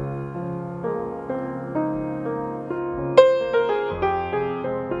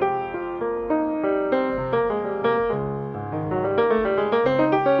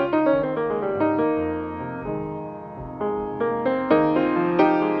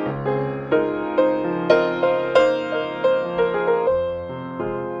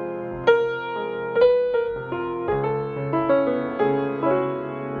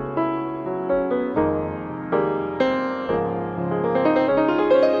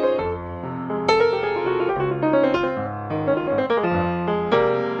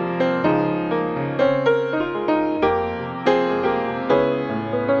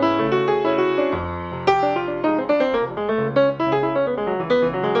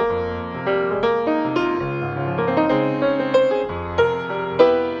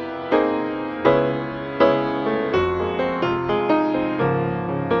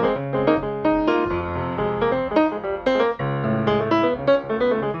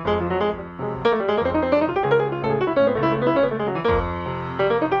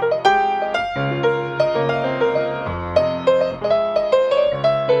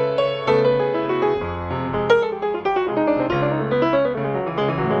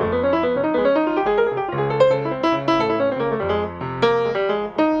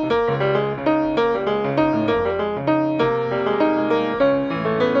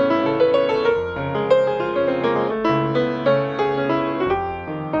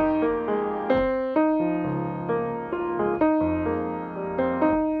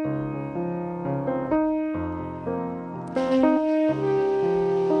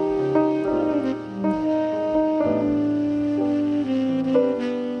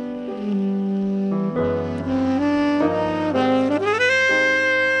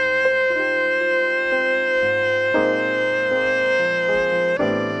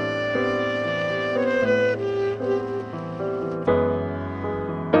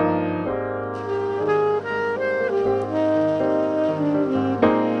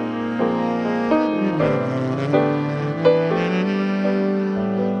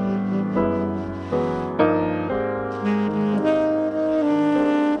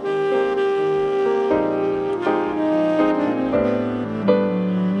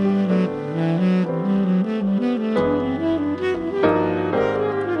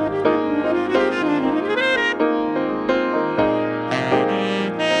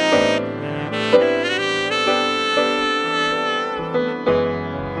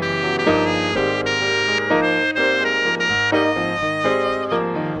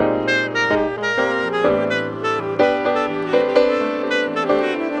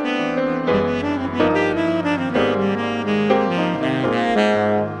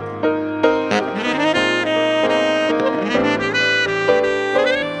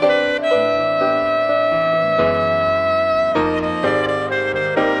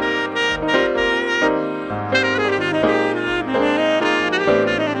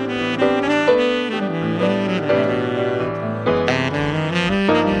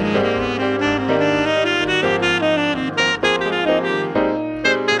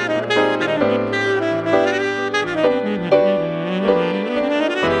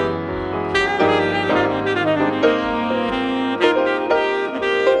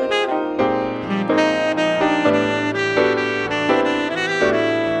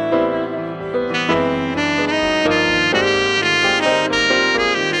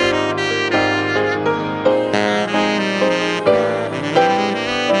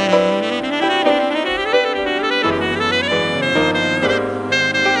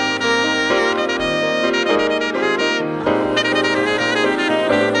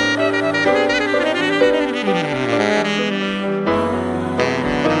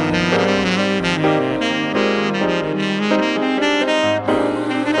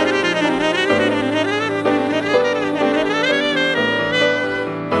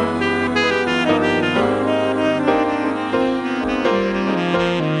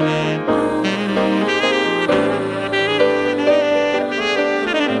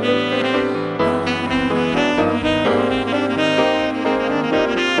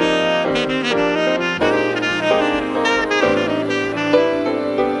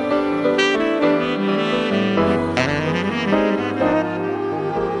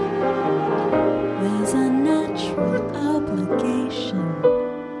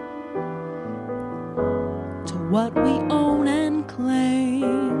 what we own and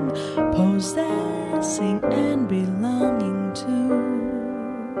claim, possessing and belonging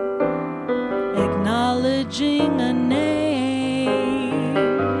to.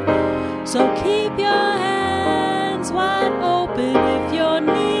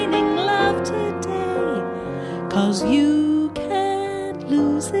 'cause you can't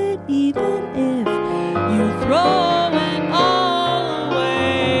lose it even if you throw it all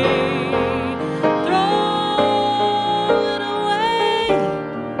away. Throw it away.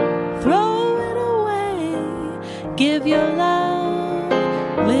 Throw it away. Give your love,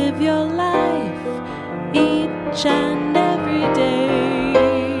 live your life each and every day.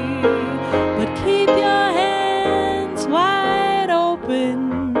 But keep your hands wide open.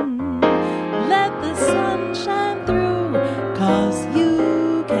 Let the sun shine through, 'cause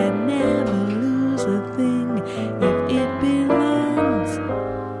you can never lose a thing if it belongs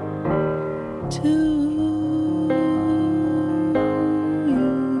to you.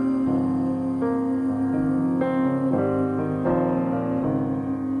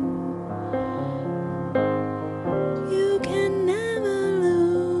 You can never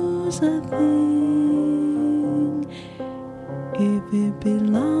lose a thing if it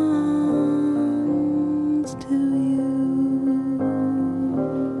belongs to you.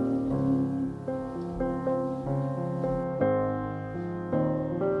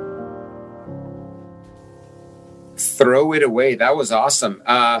 Throw It Away. That was awesome.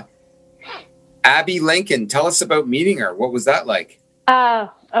 Abby Lincoln, tell us about meeting her. What was that like?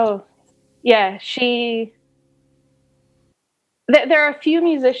 Oh, yeah. There are a few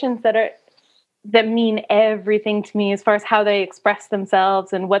musicians that mean everything to me as far as how they express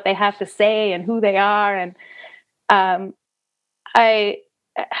themselves and what they have to say and who they are. And I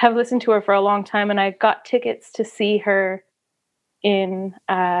have listened to her for a long time, and I got tickets to see her in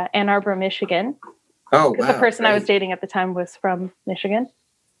Ann Arbor, Michigan. Oh, Because wow. the person I great. was dating at the time was from Michigan.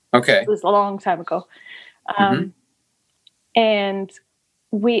 Okay. It was a long time ago. And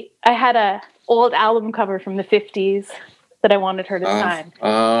I had a old album cover from the 50s that I wanted her to sign.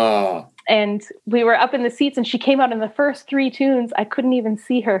 Oh. And we were up in the seats, and she came out in the first 3 tunes. I couldn't even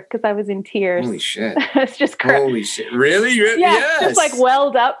see her because I was in tears. Holy shit. It's just crazy. Holy shit. Really? Yeah, Yes. just like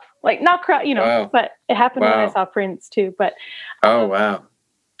welled up, like not cry, Wow. but it happened when I Wow. saw Prince too. But Oh, wow.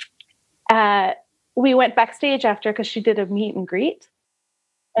 we went backstage after because she did a meet and greet,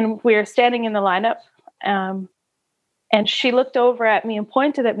 and we were standing in the lineup. And she looked over at me and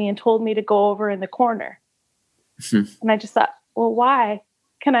pointed at me and told me to go over in the corner. And I just thought, well, why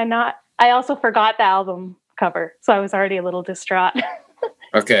can I not? I also forgot the album cover, so I was already a little distraught.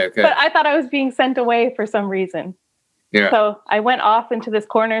 Okay. But I thought I was being sent away for some reason. Yeah. So I went off into this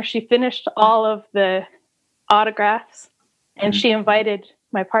corner. She finished all of the autographs, and she invited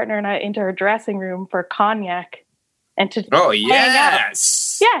my partner and I into her dressing room for cognac and to Oh, hang out.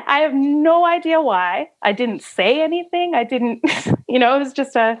 yes. Yeah, I have no idea why. I didn't say anything. I didn't, it was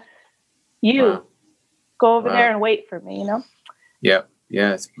just Wow. go over Wow. there and wait for me, Yeah.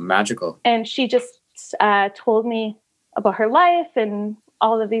 Yeah. It's magical. And she just told me about her life and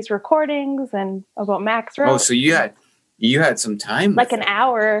all of these recordings and about Max Roach. Oh, so you had some time. Like with an her.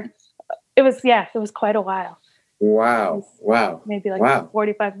 hour. It was quite a while. Wow. Wow. Maybe like Wow.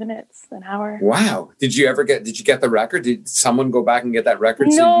 45 minutes, an hour. Wow. Did you get the record? Did someone go back and get that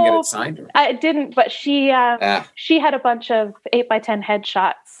record so you can get it signed? Or? I didn't, but she had a bunch of 8x10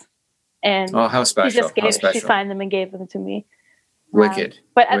 headshots, and Oh, how special. she signed them and gave them to me. Wicked.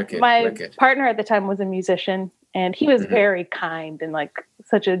 But my wicked. partner at the time was a musician, and he was very kind and like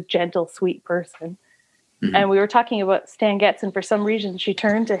such a gentle, sweet person. And we were talking about Stan Getz, and for some reason she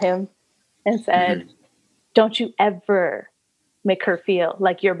turned to him and said, don't you ever make her feel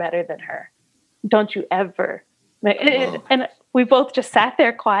like you're better than her. Don't you ever. And we both just sat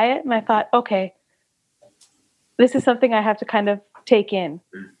there quiet, and I thought, okay, this is something I have to kind of take in.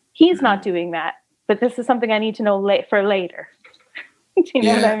 He's not doing that, but this is something I need to know for later. Do you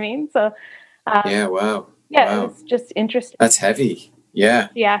know what I mean? So, yeah, wow. Yeah, Wow. it's just interesting. That's heavy. Yeah.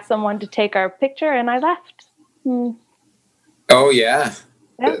 She asked someone to take our picture, and I left. Oh, yeah.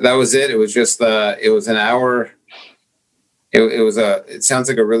 Yeah. That was it. It was just, it was an hour. It sounds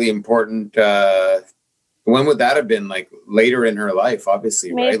like a really important, when would that have been? Like later in her life,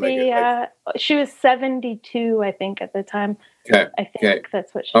 obviously, Maybe, right? she was 72, I think, at the time. Okay. I think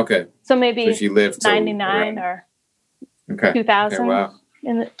that's what she Okay. So maybe So she lived till 99 or Okay. 2000 Okay, wow.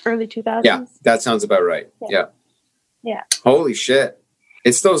 in the early 2000s. Yeah, that sounds about right. Yeah. Yeah. Holy shit.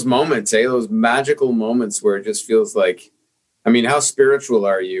 It's those moments, those magical moments where it just feels like, I mean, how spiritual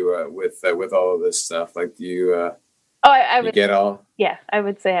are you with all of this stuff? Like, do you, I you would, get all? yeah, I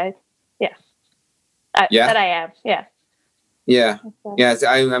would say Yeah? that I am. Yeah. Yeah. Yeah.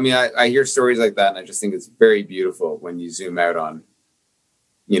 I mean, I hear stories like that, and I just think it's very beautiful when you zoom out on,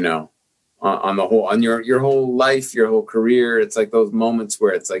 on the whole, on your whole life, your whole career. It's like those moments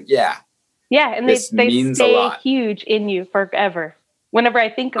where it's like, yeah. Yeah. And This they means a stay lot. huge in you forever. whenever I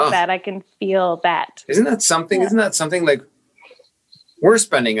think of that, I can feel that. Isn't that something? Yeah. Isn't that something like we're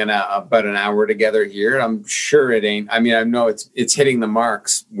spending about an hour together here? I'm sure it ain't. I mean, I know it's hitting the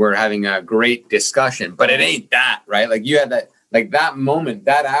marks. We're having a great discussion, but it ain't that, right? Like you had that, like that moment,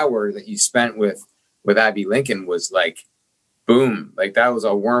 that hour that you spent with Abby Lincoln was like, boom, like that was a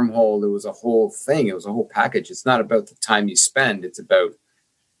wormhole. It was a whole thing. It was a whole package. It's not about the time you spend. It's about,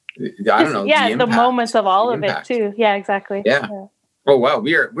 I don't know. Yeah. The moments of all of it too. Yeah, exactly. Yeah. Oh, wow.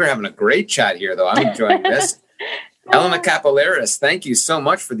 We're having a great chat here though. I'm enjoying this. Elena Capillaris, thank you so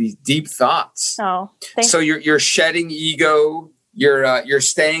much for these deep thoughts. Oh, so you're shedding ego. You're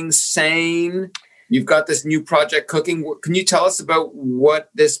staying sane. You've got this new project cooking. Can you tell us about what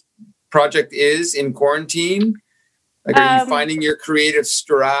this project is in quarantine? Like, are you finding your creative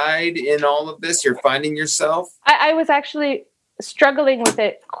stride in all of this? You're finding yourself? I was actually struggling with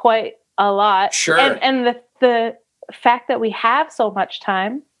it quite a lot. Sure. And the fact that we have so much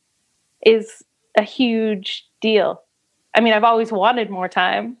time is a huge deal. I mean, I've always wanted more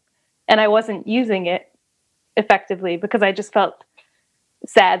time, and I wasn't using it effectively because I just felt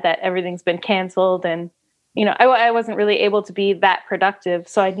sad that everything's been canceled, and I wasn't really able to be that productive.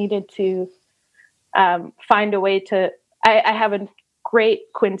 So I needed to find a way to. I have a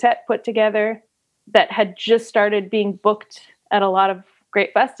great quintet put together that had just started being booked at a lot of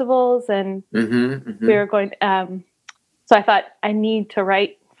great festivals, and we were going. So I thought I need to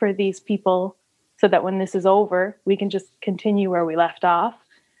write for these people so that when this is over, we can just continue where we left off.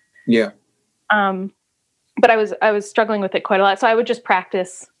 Yeah. But I was struggling with it quite a lot. So I would just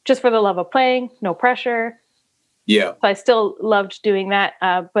practice just for the love of playing, no pressure. Yeah. So I still loved doing that.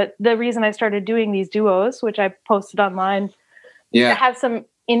 But the reason I started doing these duos, which I posted online, to have some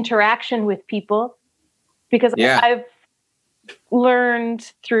interaction with people, because I've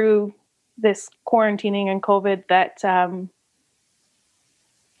learned through this quarantining and COVID that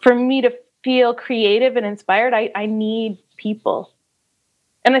for me to feel creative and inspired, I need people.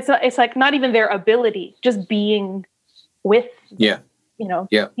 And it's like not even their ability, just being with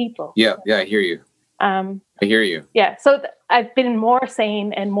people. Yeah, I hear you. I hear you. Yeah, so I've been more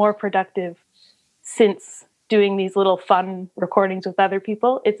sane and more productive since doing these little fun recordings with other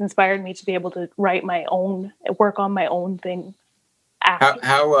people. It's inspired me to be able to work on my own thing.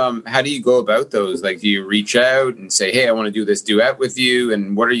 How do you go about those? Like, do you reach out and say, hey, I want to do this duet with you?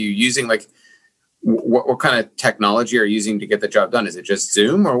 And what are you using? Like, what kind of technology are you using to get the job done? Is it just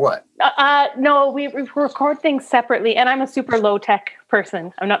Zoom or what? No, we record things separately, and I'm a super low tech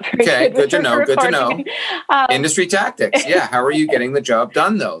person. I'm not very good to know. Good to know. Industry tactics. Yeah. How are you getting the job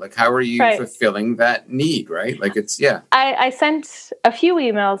done though? Like, how are you fulfilling that need? Right. Like, it's I sent a few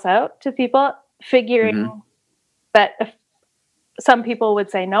emails out to people, figuring that some people would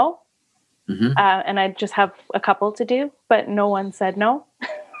say no, and I'd just have a couple to do, but no one said no.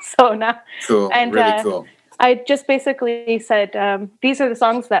 So now, cool, and really cool. I just basically said, these are the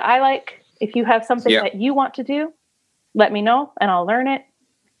songs that I like. If you have something that you want to do, let me know and I'll learn it.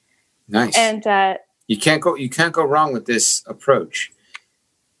 Nice. And you can't go wrong with this approach.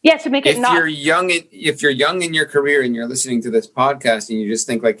 Yeah, to make it if you're young in your career and you're listening to this podcast and you just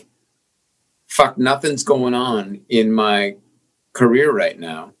think like, fuck, nothing's going on in my career right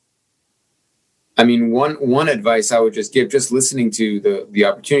now. I mean, one advice I would just give, just listening to the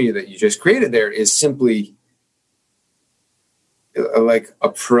opportunity that you just created there, is simply like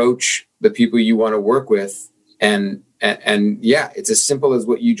approach the people you want to work with, and it's as simple as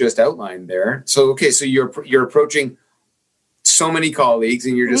what you just outlined there. So so you're approaching so many colleagues,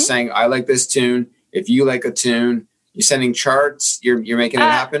 and you're just saying, I like this tune. If you like a tune, you're sending charts. You're making it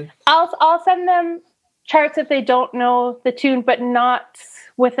happen. I'll send them charts if they don't know the tune, but not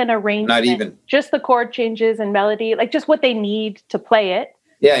with an arrangement. Not even. Just the chord changes and melody, like just what they need to play it.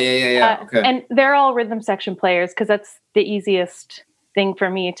 Yeah. Okay. And they're all rhythm section players because that's the easiest thing for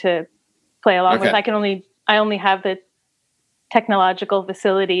me to play along with. I only have the technological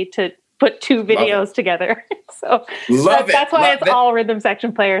facility to put two videos together. So that's why it's all rhythm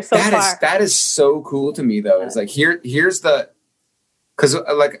section players so far. That is so cool to me though. It's like here's the, because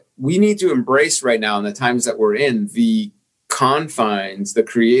like we need to embrace right now in the times that we're in the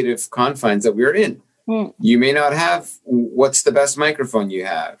creative confines that we're in. You may not have what's the best microphone you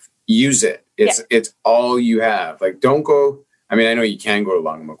have. Use it. It's all you have. Like, don't go. I mean, I know you can go to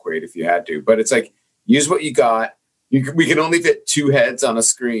Long McQuaid if you had to, but it's like, use what you got. We can only fit two heads on a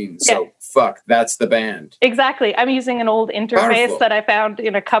screen. So fuck, that's the band. Exactly. I'm using an old interface that I found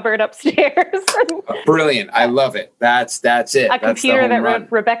in a cupboard upstairs. Brilliant. I love it. That's it. A computer that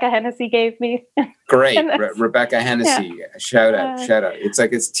Rebecca Hennessy gave me. Great. Rebecca Hennessy. Yeah. Shout out. It's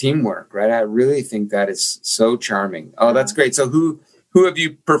like, it's teamwork, right? I really think that is so charming. Oh, that's great. So who Who have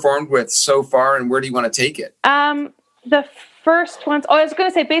you performed with so far, and where do you want to take it? The first ones, I was going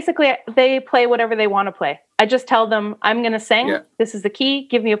to say, basically, they play whatever they want to play. I just tell them, I'm going to sing. Yeah. This is the key.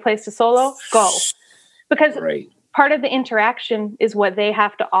 Give me a place to solo. Go. Because part of the interaction is what they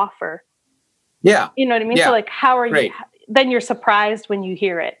have to offer. Yeah. You know what I mean? Yeah. So, like, how are you? Then you're surprised when you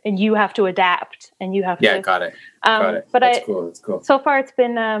hear it, and you have to adapt, and you have to. Yeah, got it. Got it. But That's cool. So far, it's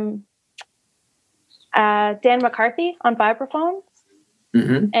been Dan McCarthy on vibraphones,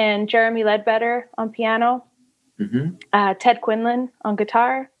 and Jeremy Ledbetter on piano, Ted Quinlan on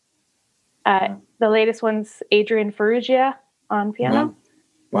guitar. The latest one's Adrian Ferrugia on piano.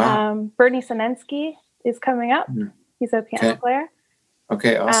 Wow. Bernie Sinensky is coming up. He's a piano player.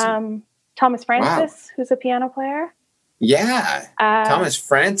 Okay, awesome. Thomas Francis, who's a piano player. Yeah, Thomas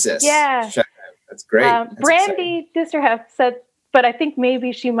Francis. Yeah. That's great. That's Brandy Disterhef said, but I think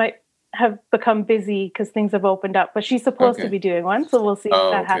maybe she might have become busy because things have opened up, but she's supposed to be doing one, so we'll see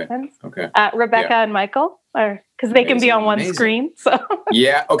if that happens. Okay. Rebecca and Michael, because they can be on one screen. So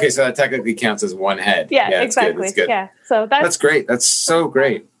yeah, okay, so that technically counts as one head. Yeah, exactly. That's good. Yeah, so that's great. That's so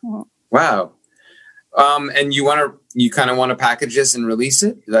great. Wow. And you kind of want to package this and release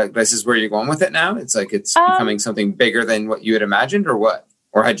it? Like, this is where you're going with it now? It's like it's becoming something bigger than what you had imagined, or what?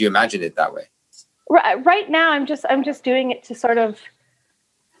 Or had you imagined it that way? Right now, I'm just doing it to sort of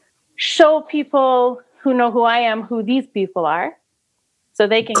show people who know who I am, who these people are, so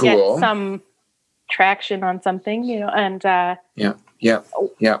they can get some traction on something, and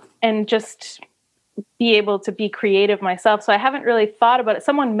and just be able to be creative myself. So I haven't really thought about it.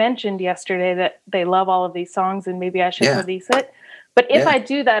 Someone mentioned yesterday that they love all of these songs and maybe I should release it. But if I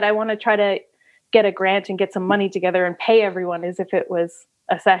do that, I want to try to get a grant and get some money together and pay everyone as if it was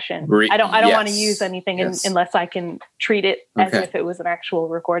a session. I don't want to use anything unless I can treat it as if it was an actual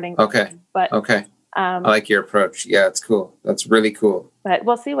recording. Okay. But I like your approach. Yeah, it's cool. That's really cool. But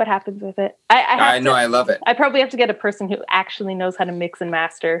we'll see what happens with it. I know. I love it. I probably have to get a person who actually knows how to mix and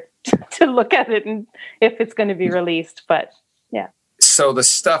master to look at it and if it's going to be released. But yeah. So the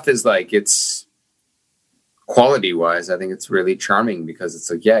stuff is like, it's quality wise, I think it's really charming because it's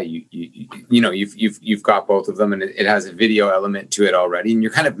like, you've got both of them and it has a video element to it already, and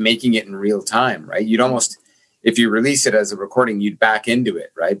you're kind of making it in real time, right? You'd almost, if you release it as a recording, you'd back into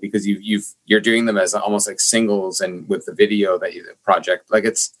it, right? Because you're doing them as almost like singles, and with the video the project, like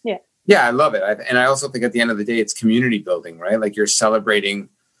it's I love it. And I also think at the end of the day, it's community building, right? Like you're celebrating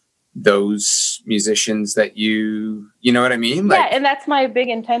those musicians that you know what I mean? Like, and that's my big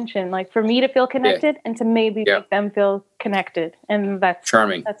intention, like for me to feel connected and to maybe make them feel connected, and that's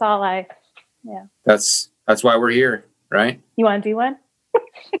charming. That's all that's why we're here, right? You want to do one?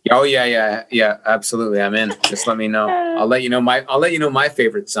 Oh yeah, absolutely. I'm in. Just let me know. I'll let you know my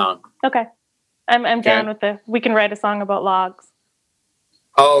favorite song. Okay. I'm down with we can write a song about logs.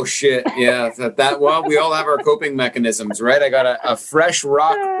 Oh shit. Yeah. Well, we all have our coping mechanisms, right? I got a fresh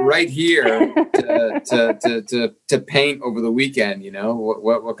rock right here to paint over the weekend,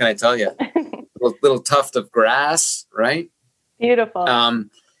 what can I tell you? A little tuft of grass, right? Beautiful.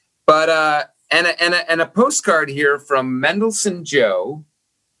 But a postcard here from Mendelssohn Joe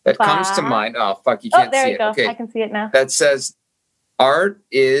that comes to mind. Oh, fuck, you can't see it. Go. Okay. I can see it now. That says, art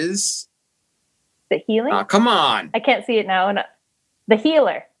is... The healing? Come on. I can't see it now. No. The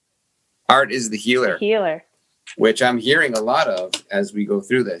healer. Art is the healer. The healer. Which I'm hearing a lot of as we go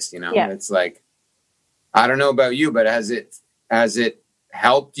through this, It's like, I don't know about you, but has it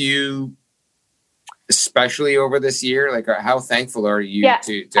helped you, especially over this year? Like, how thankful are you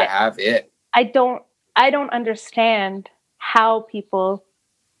to have it? I don't understand how people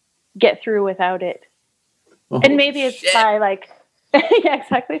get through without it. And maybe it's by like, yeah,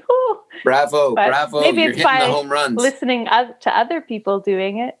 exactly. Woo. Bravo. Maybe you're it's by hitting the home runs. Listening to other people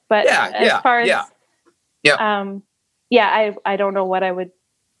doing it. But as far as, I don't know what I would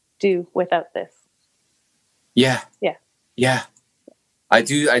do without this. Yeah. Yeah. Yeah. I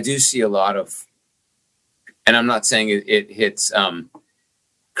do see a lot of, and I'm not saying it hits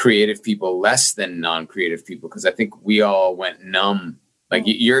creative people less than non-creative people, because I think we all went numb. Like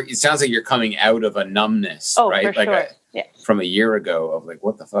it sounds like you're coming out of a numbness, right? For like sure. From a year ago of like,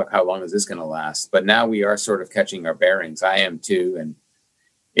 what the fuck? How long is this going to last? But now we are sort of catching our bearings. I am too. And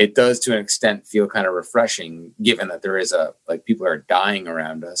it does to an extent feel kind of refreshing, given that there is people are dying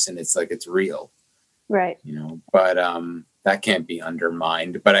around us and it's like, it's real. Right. But that can't be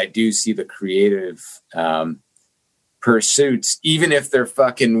undermined. But I do see the creative pursuits, even if they're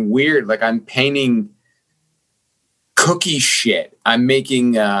fucking weird. Like I'm painting cookie shit. I'm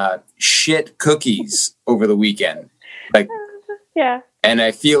making shit cookies over the weekend. Like, And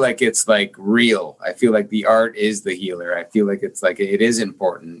I feel like it's like real. I feel like the art is the healer. I feel like it's like it is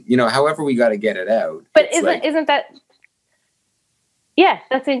important. You know, however we got to get it out. But isn't that? Yeah,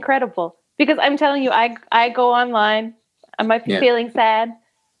 that's incredible. Because I'm telling you, I go online. I might be feeling sad,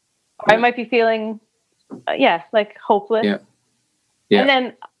 or I might be feeling, like hopeless. Yeah. Yeah. And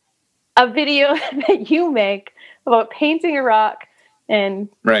then a video that you make about painting a rock and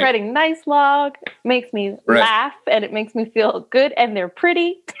shredding nice log makes me laugh, and it makes me feel good, and they're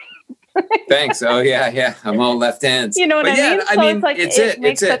pretty. Thanks. Oh yeah. I'm all left hands. You know what I mean? I mean, it's like it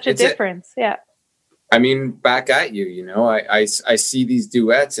makes such a difference. Yeah. I mean, back at you. You know, I see these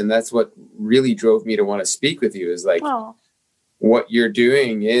duets, and that's what really drove me to want to speak with you. Is like what you're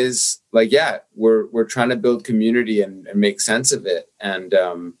doing is like, we're trying to build community and make sense of it, and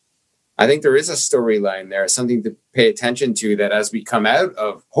I think there is a storyline there, something to pay attention to, that as we come out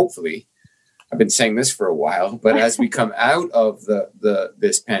of, hopefully, I've been saying this for a while, but as we come out of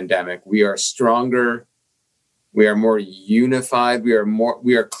this pandemic, we are stronger, we are more unified, we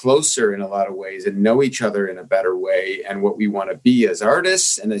are closer in a lot of ways and know each other in a better way. And what we want to be as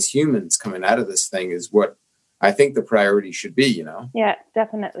artists and as humans coming out of this thing is what I think the priority should be, you know? Yeah,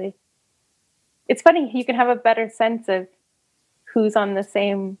 definitely. It's funny, you can have a better sense of who's on the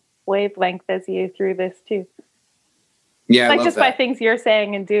same wavelength as you through this too. Yeah, like just by things you're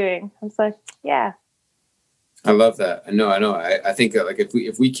saying and doing. I'm just like, yeah. I love that. I know. I think that, like,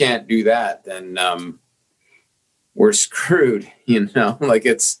 if we can't do that, then we're screwed. You know, like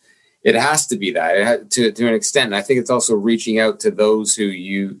it has to be that to an extent. And I think it's also reaching out to those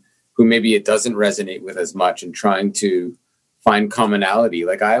who maybe it doesn't resonate with as much, and trying to find commonality.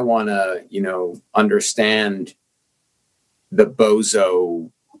 Like, I want to, you know, understand the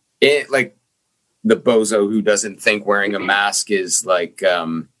bozo. The bozo who doesn't think wearing a mask is like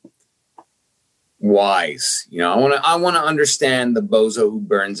wise, you know. I want to understand the bozo who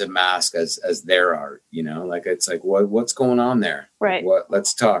burns a mask as their art, you know. Like, it's like, what's going on there? Right.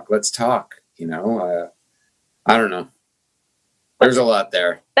 Let's talk, you know. I don't know. There's a lot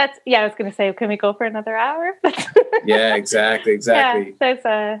there. I was going to say, can we go for another hour? Yeah, exactly. Yeah,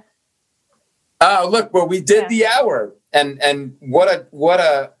 there's oh, look, well, we did the hour, and what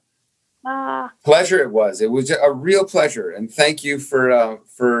a pleasure it was. It was a real pleasure, and thank you for.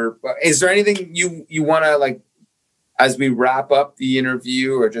 Is there anything you want to, like, as we wrap up the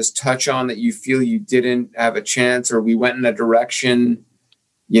interview, or just touch on that you feel you didn't have a chance, or we went in a direction,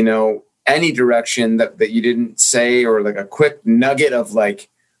 you know, any direction that you didn't say, or like a quick nugget of like,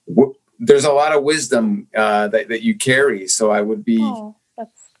 there's a lot of wisdom that you carry. So I would be.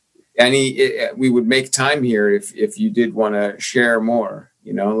 We would make time here if you did want to share more.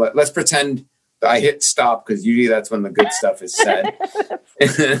 You know, let's pretend I hit stop, because usually that's when the good stuff is said.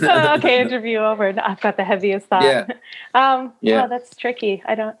 Okay, interview over. I've got the heaviest thought. Yeah. Oh, that's tricky.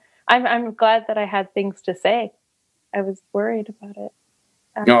 I'm glad that I had things to say. I was worried about it.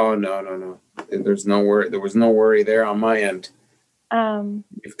 No. There's no worry. There was no worry there on my end.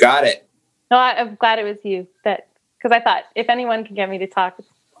 You've got it. No, I'm glad it was you, because I thought if anyone can get me to talk,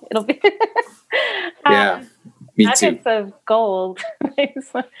 it'll be. Yeah. Me nuggets too. Of gold.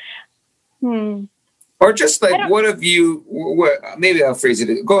 Or just like, what have you? Maybe I'll phrase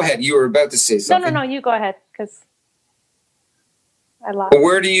it. Go ahead. You were about to say something. No. You go ahead, because I lost.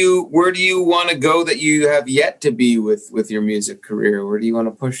 Where do you want to go that you have yet to be with your music career? Where do you want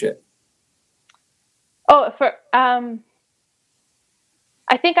to push it? Oh,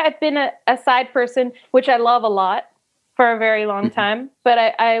 I think I've been a side person, which I love a lot, for a very long time. But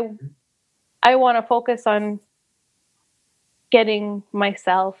I want to focus on getting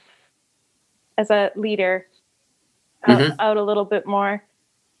myself as a leader out a little bit more.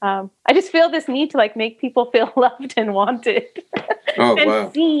 I just feel this need to, like, make people feel loved and wanted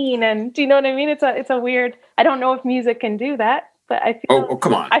and seen. And do you know what I mean? It's a weird, I don't know if music can do that, but I feel,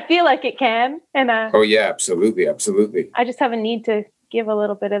 come on. I feel like it can. And yeah, absolutely. I just have a need to give a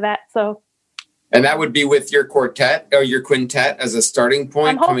little bit of that. So. And that would be with your quartet or your quintet as a starting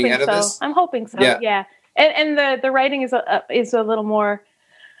point coming out of this? I'm hoping so. Yeah. And the writing is a little more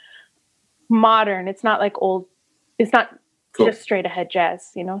modern. It's not like old. It's not just straight ahead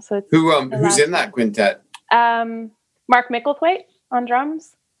jazz, you know. So it's who's in that quintet? Mark Micklethwaite on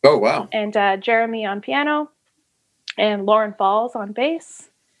drums. Oh wow! And Jeremy on piano, and Lauren Falls on bass.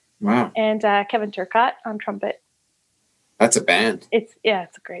 Wow! And Kevin Turcotte on trumpet. That's a band. It's a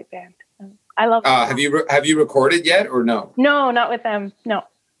great band. I love. Have you recorded yet or no? No, not with them. No.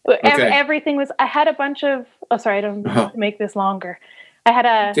 Okay. Everything was. I had a bunch of. Oh, sorry, I don't have to make this longer. I had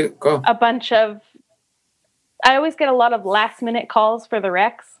a bunch of. I always get a lot of last minute calls for the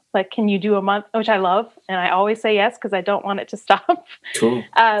Rex, like, can you do a month? Which I love. And I always say yes, because I don't want it to stop. Cool.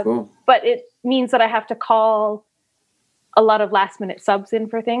 But it means that I have to call a lot of last minute subs in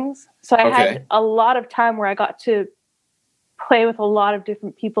for things. So I had a lot of time where I got to play with a lot of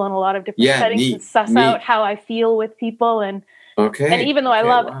different people in a lot of different settings and suss out how I feel with people. And even though I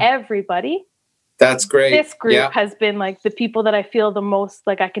love everybody, that's great. This group has been like the people that I feel the most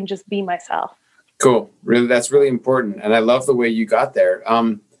like I can just be myself. Cool. Really, that's really important. And I love the way you got there.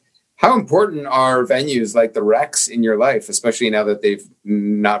 How important are venues like the Rex in your life, especially now that they've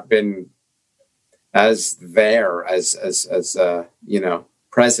not been as there as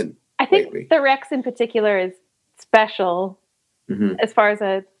present? I think lately? The Rex in particular is special as far as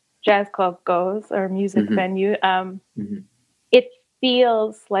a jazz club goes, or music venue. It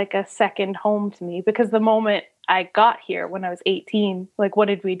feels like a second home to me, because the moment I got here when I was 18, like, what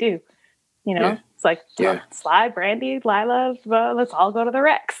did we do? It's like, Sly, Brandy, Lila, let's all go to the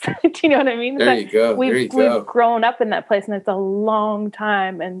Rex. Do you know what I mean? There you go. We've grown up in that place, and it's a long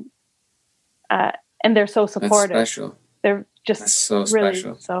time, and they're so supportive. That's special. They're just so really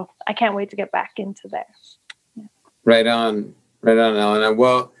special. So I can't wait to get back into there. Yeah. Right on, Elena.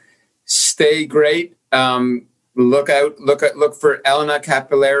 Well, stay great. Look for Elena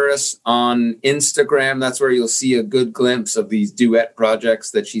Capillaris on Instagram. That's where you'll see a good glimpse of these duet projects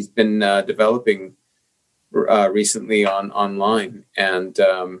that she's been developing recently online. And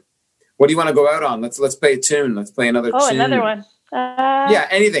what do you want to go out on? Let's play a tune. Let's play another tune. Oh, another one.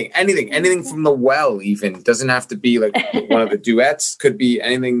 Anything from the well. Even doesn't have to be like one of the duets. Could be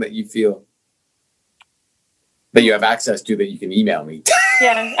anything that you feel that you have access to that you can email me.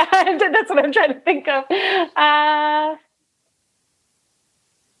 Yeah, that's what I'm trying to think of. Are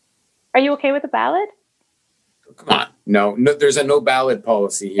you okay with a ballad? Come on. No, there's no ballad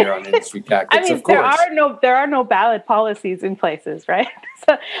policy here on Industry Tactics. I mean, of course. there are no ballad policies in places, right?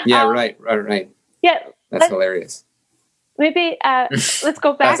 So, right. Yeah, that's hilarious. Maybe let's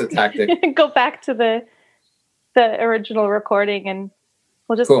go back. That's a tactic. Go back to the original recording, and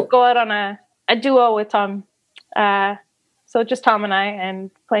we'll just go out on a duo with Tom. So just Tom and I, and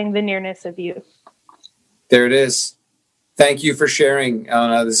playing The Nearness of You. There it is. Thank you for sharing,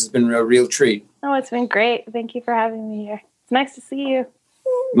 Elena. This has been a real treat. Oh, it's been great. Thank you for having me here. It's nice to see you.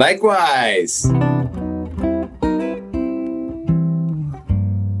 Likewise.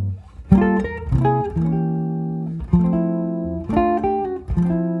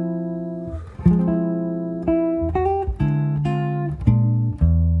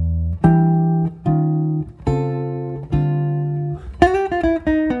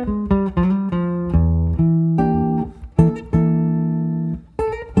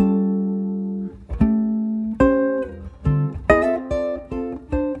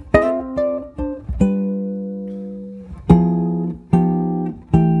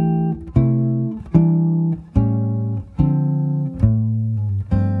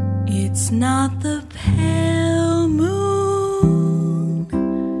 It's not the pale moon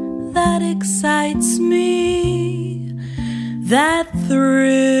that excites me, that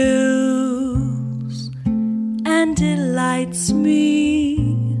thrills and delights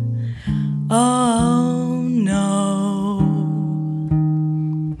me. Oh no,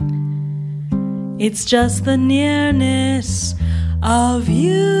 it's just the nearness of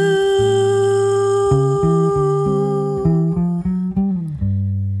you.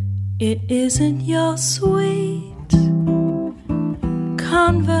 It isn't your sweet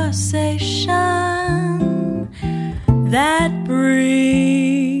conversation that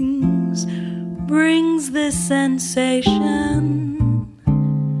brings this sensation.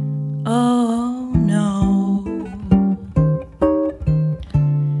 Oh no,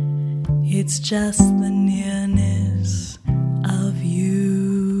 it's just the nearness of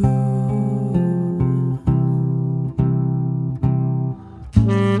you.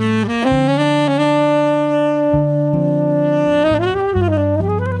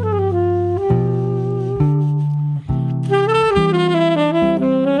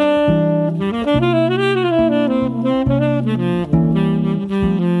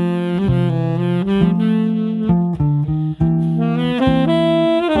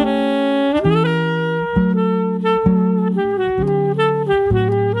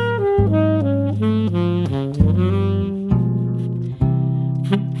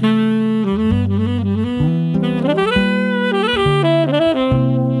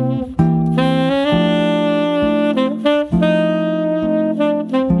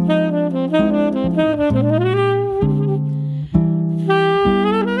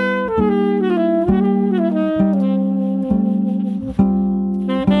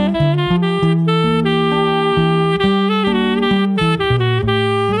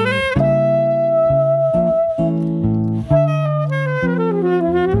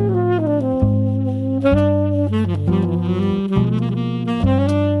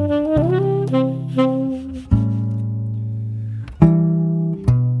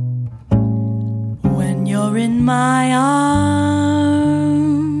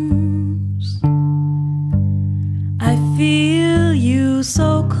 you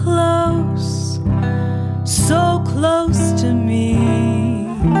so close to me.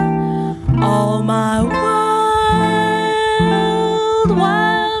 All my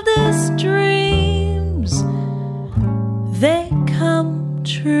wildest dreams, they come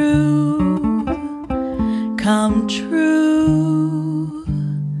true, come true.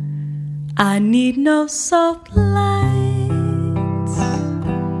 I need no soft lights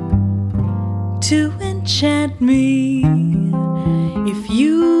to enchant me. If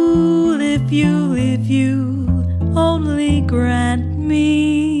you only grant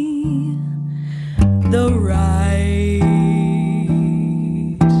me the right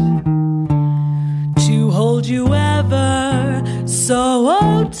to hold you ever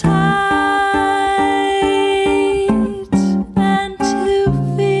so tight, and to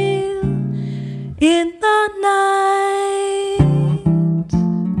feel in the night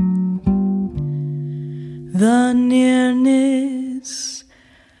the nearness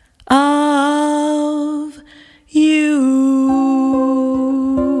of you.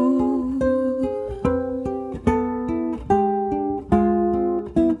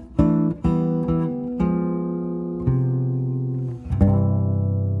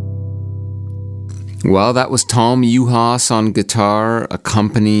 Well, that was Tom Juhas on guitar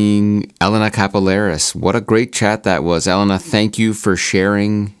accompanying Elena Kapillaris. What a great chat that was. Elena, thank you for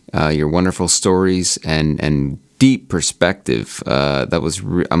sharing your wonderful stories and deep perspective. That was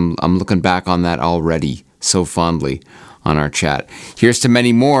I'm looking back on that already so fondly on our chat. Here's to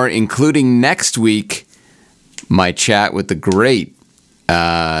many more, including next week, my chat with the great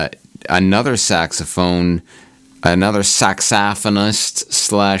another saxophonist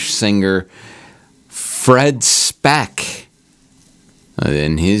 / singer, Fred Speck,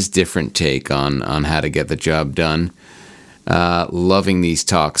 and his different take on how to get the job done. Loving these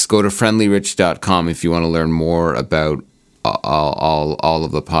talks. Go to friendlyrich.com if you want to learn more about all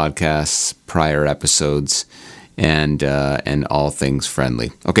of the podcast's prior episodes and all things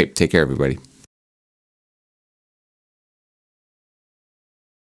friendly. Okay, take care, everybody.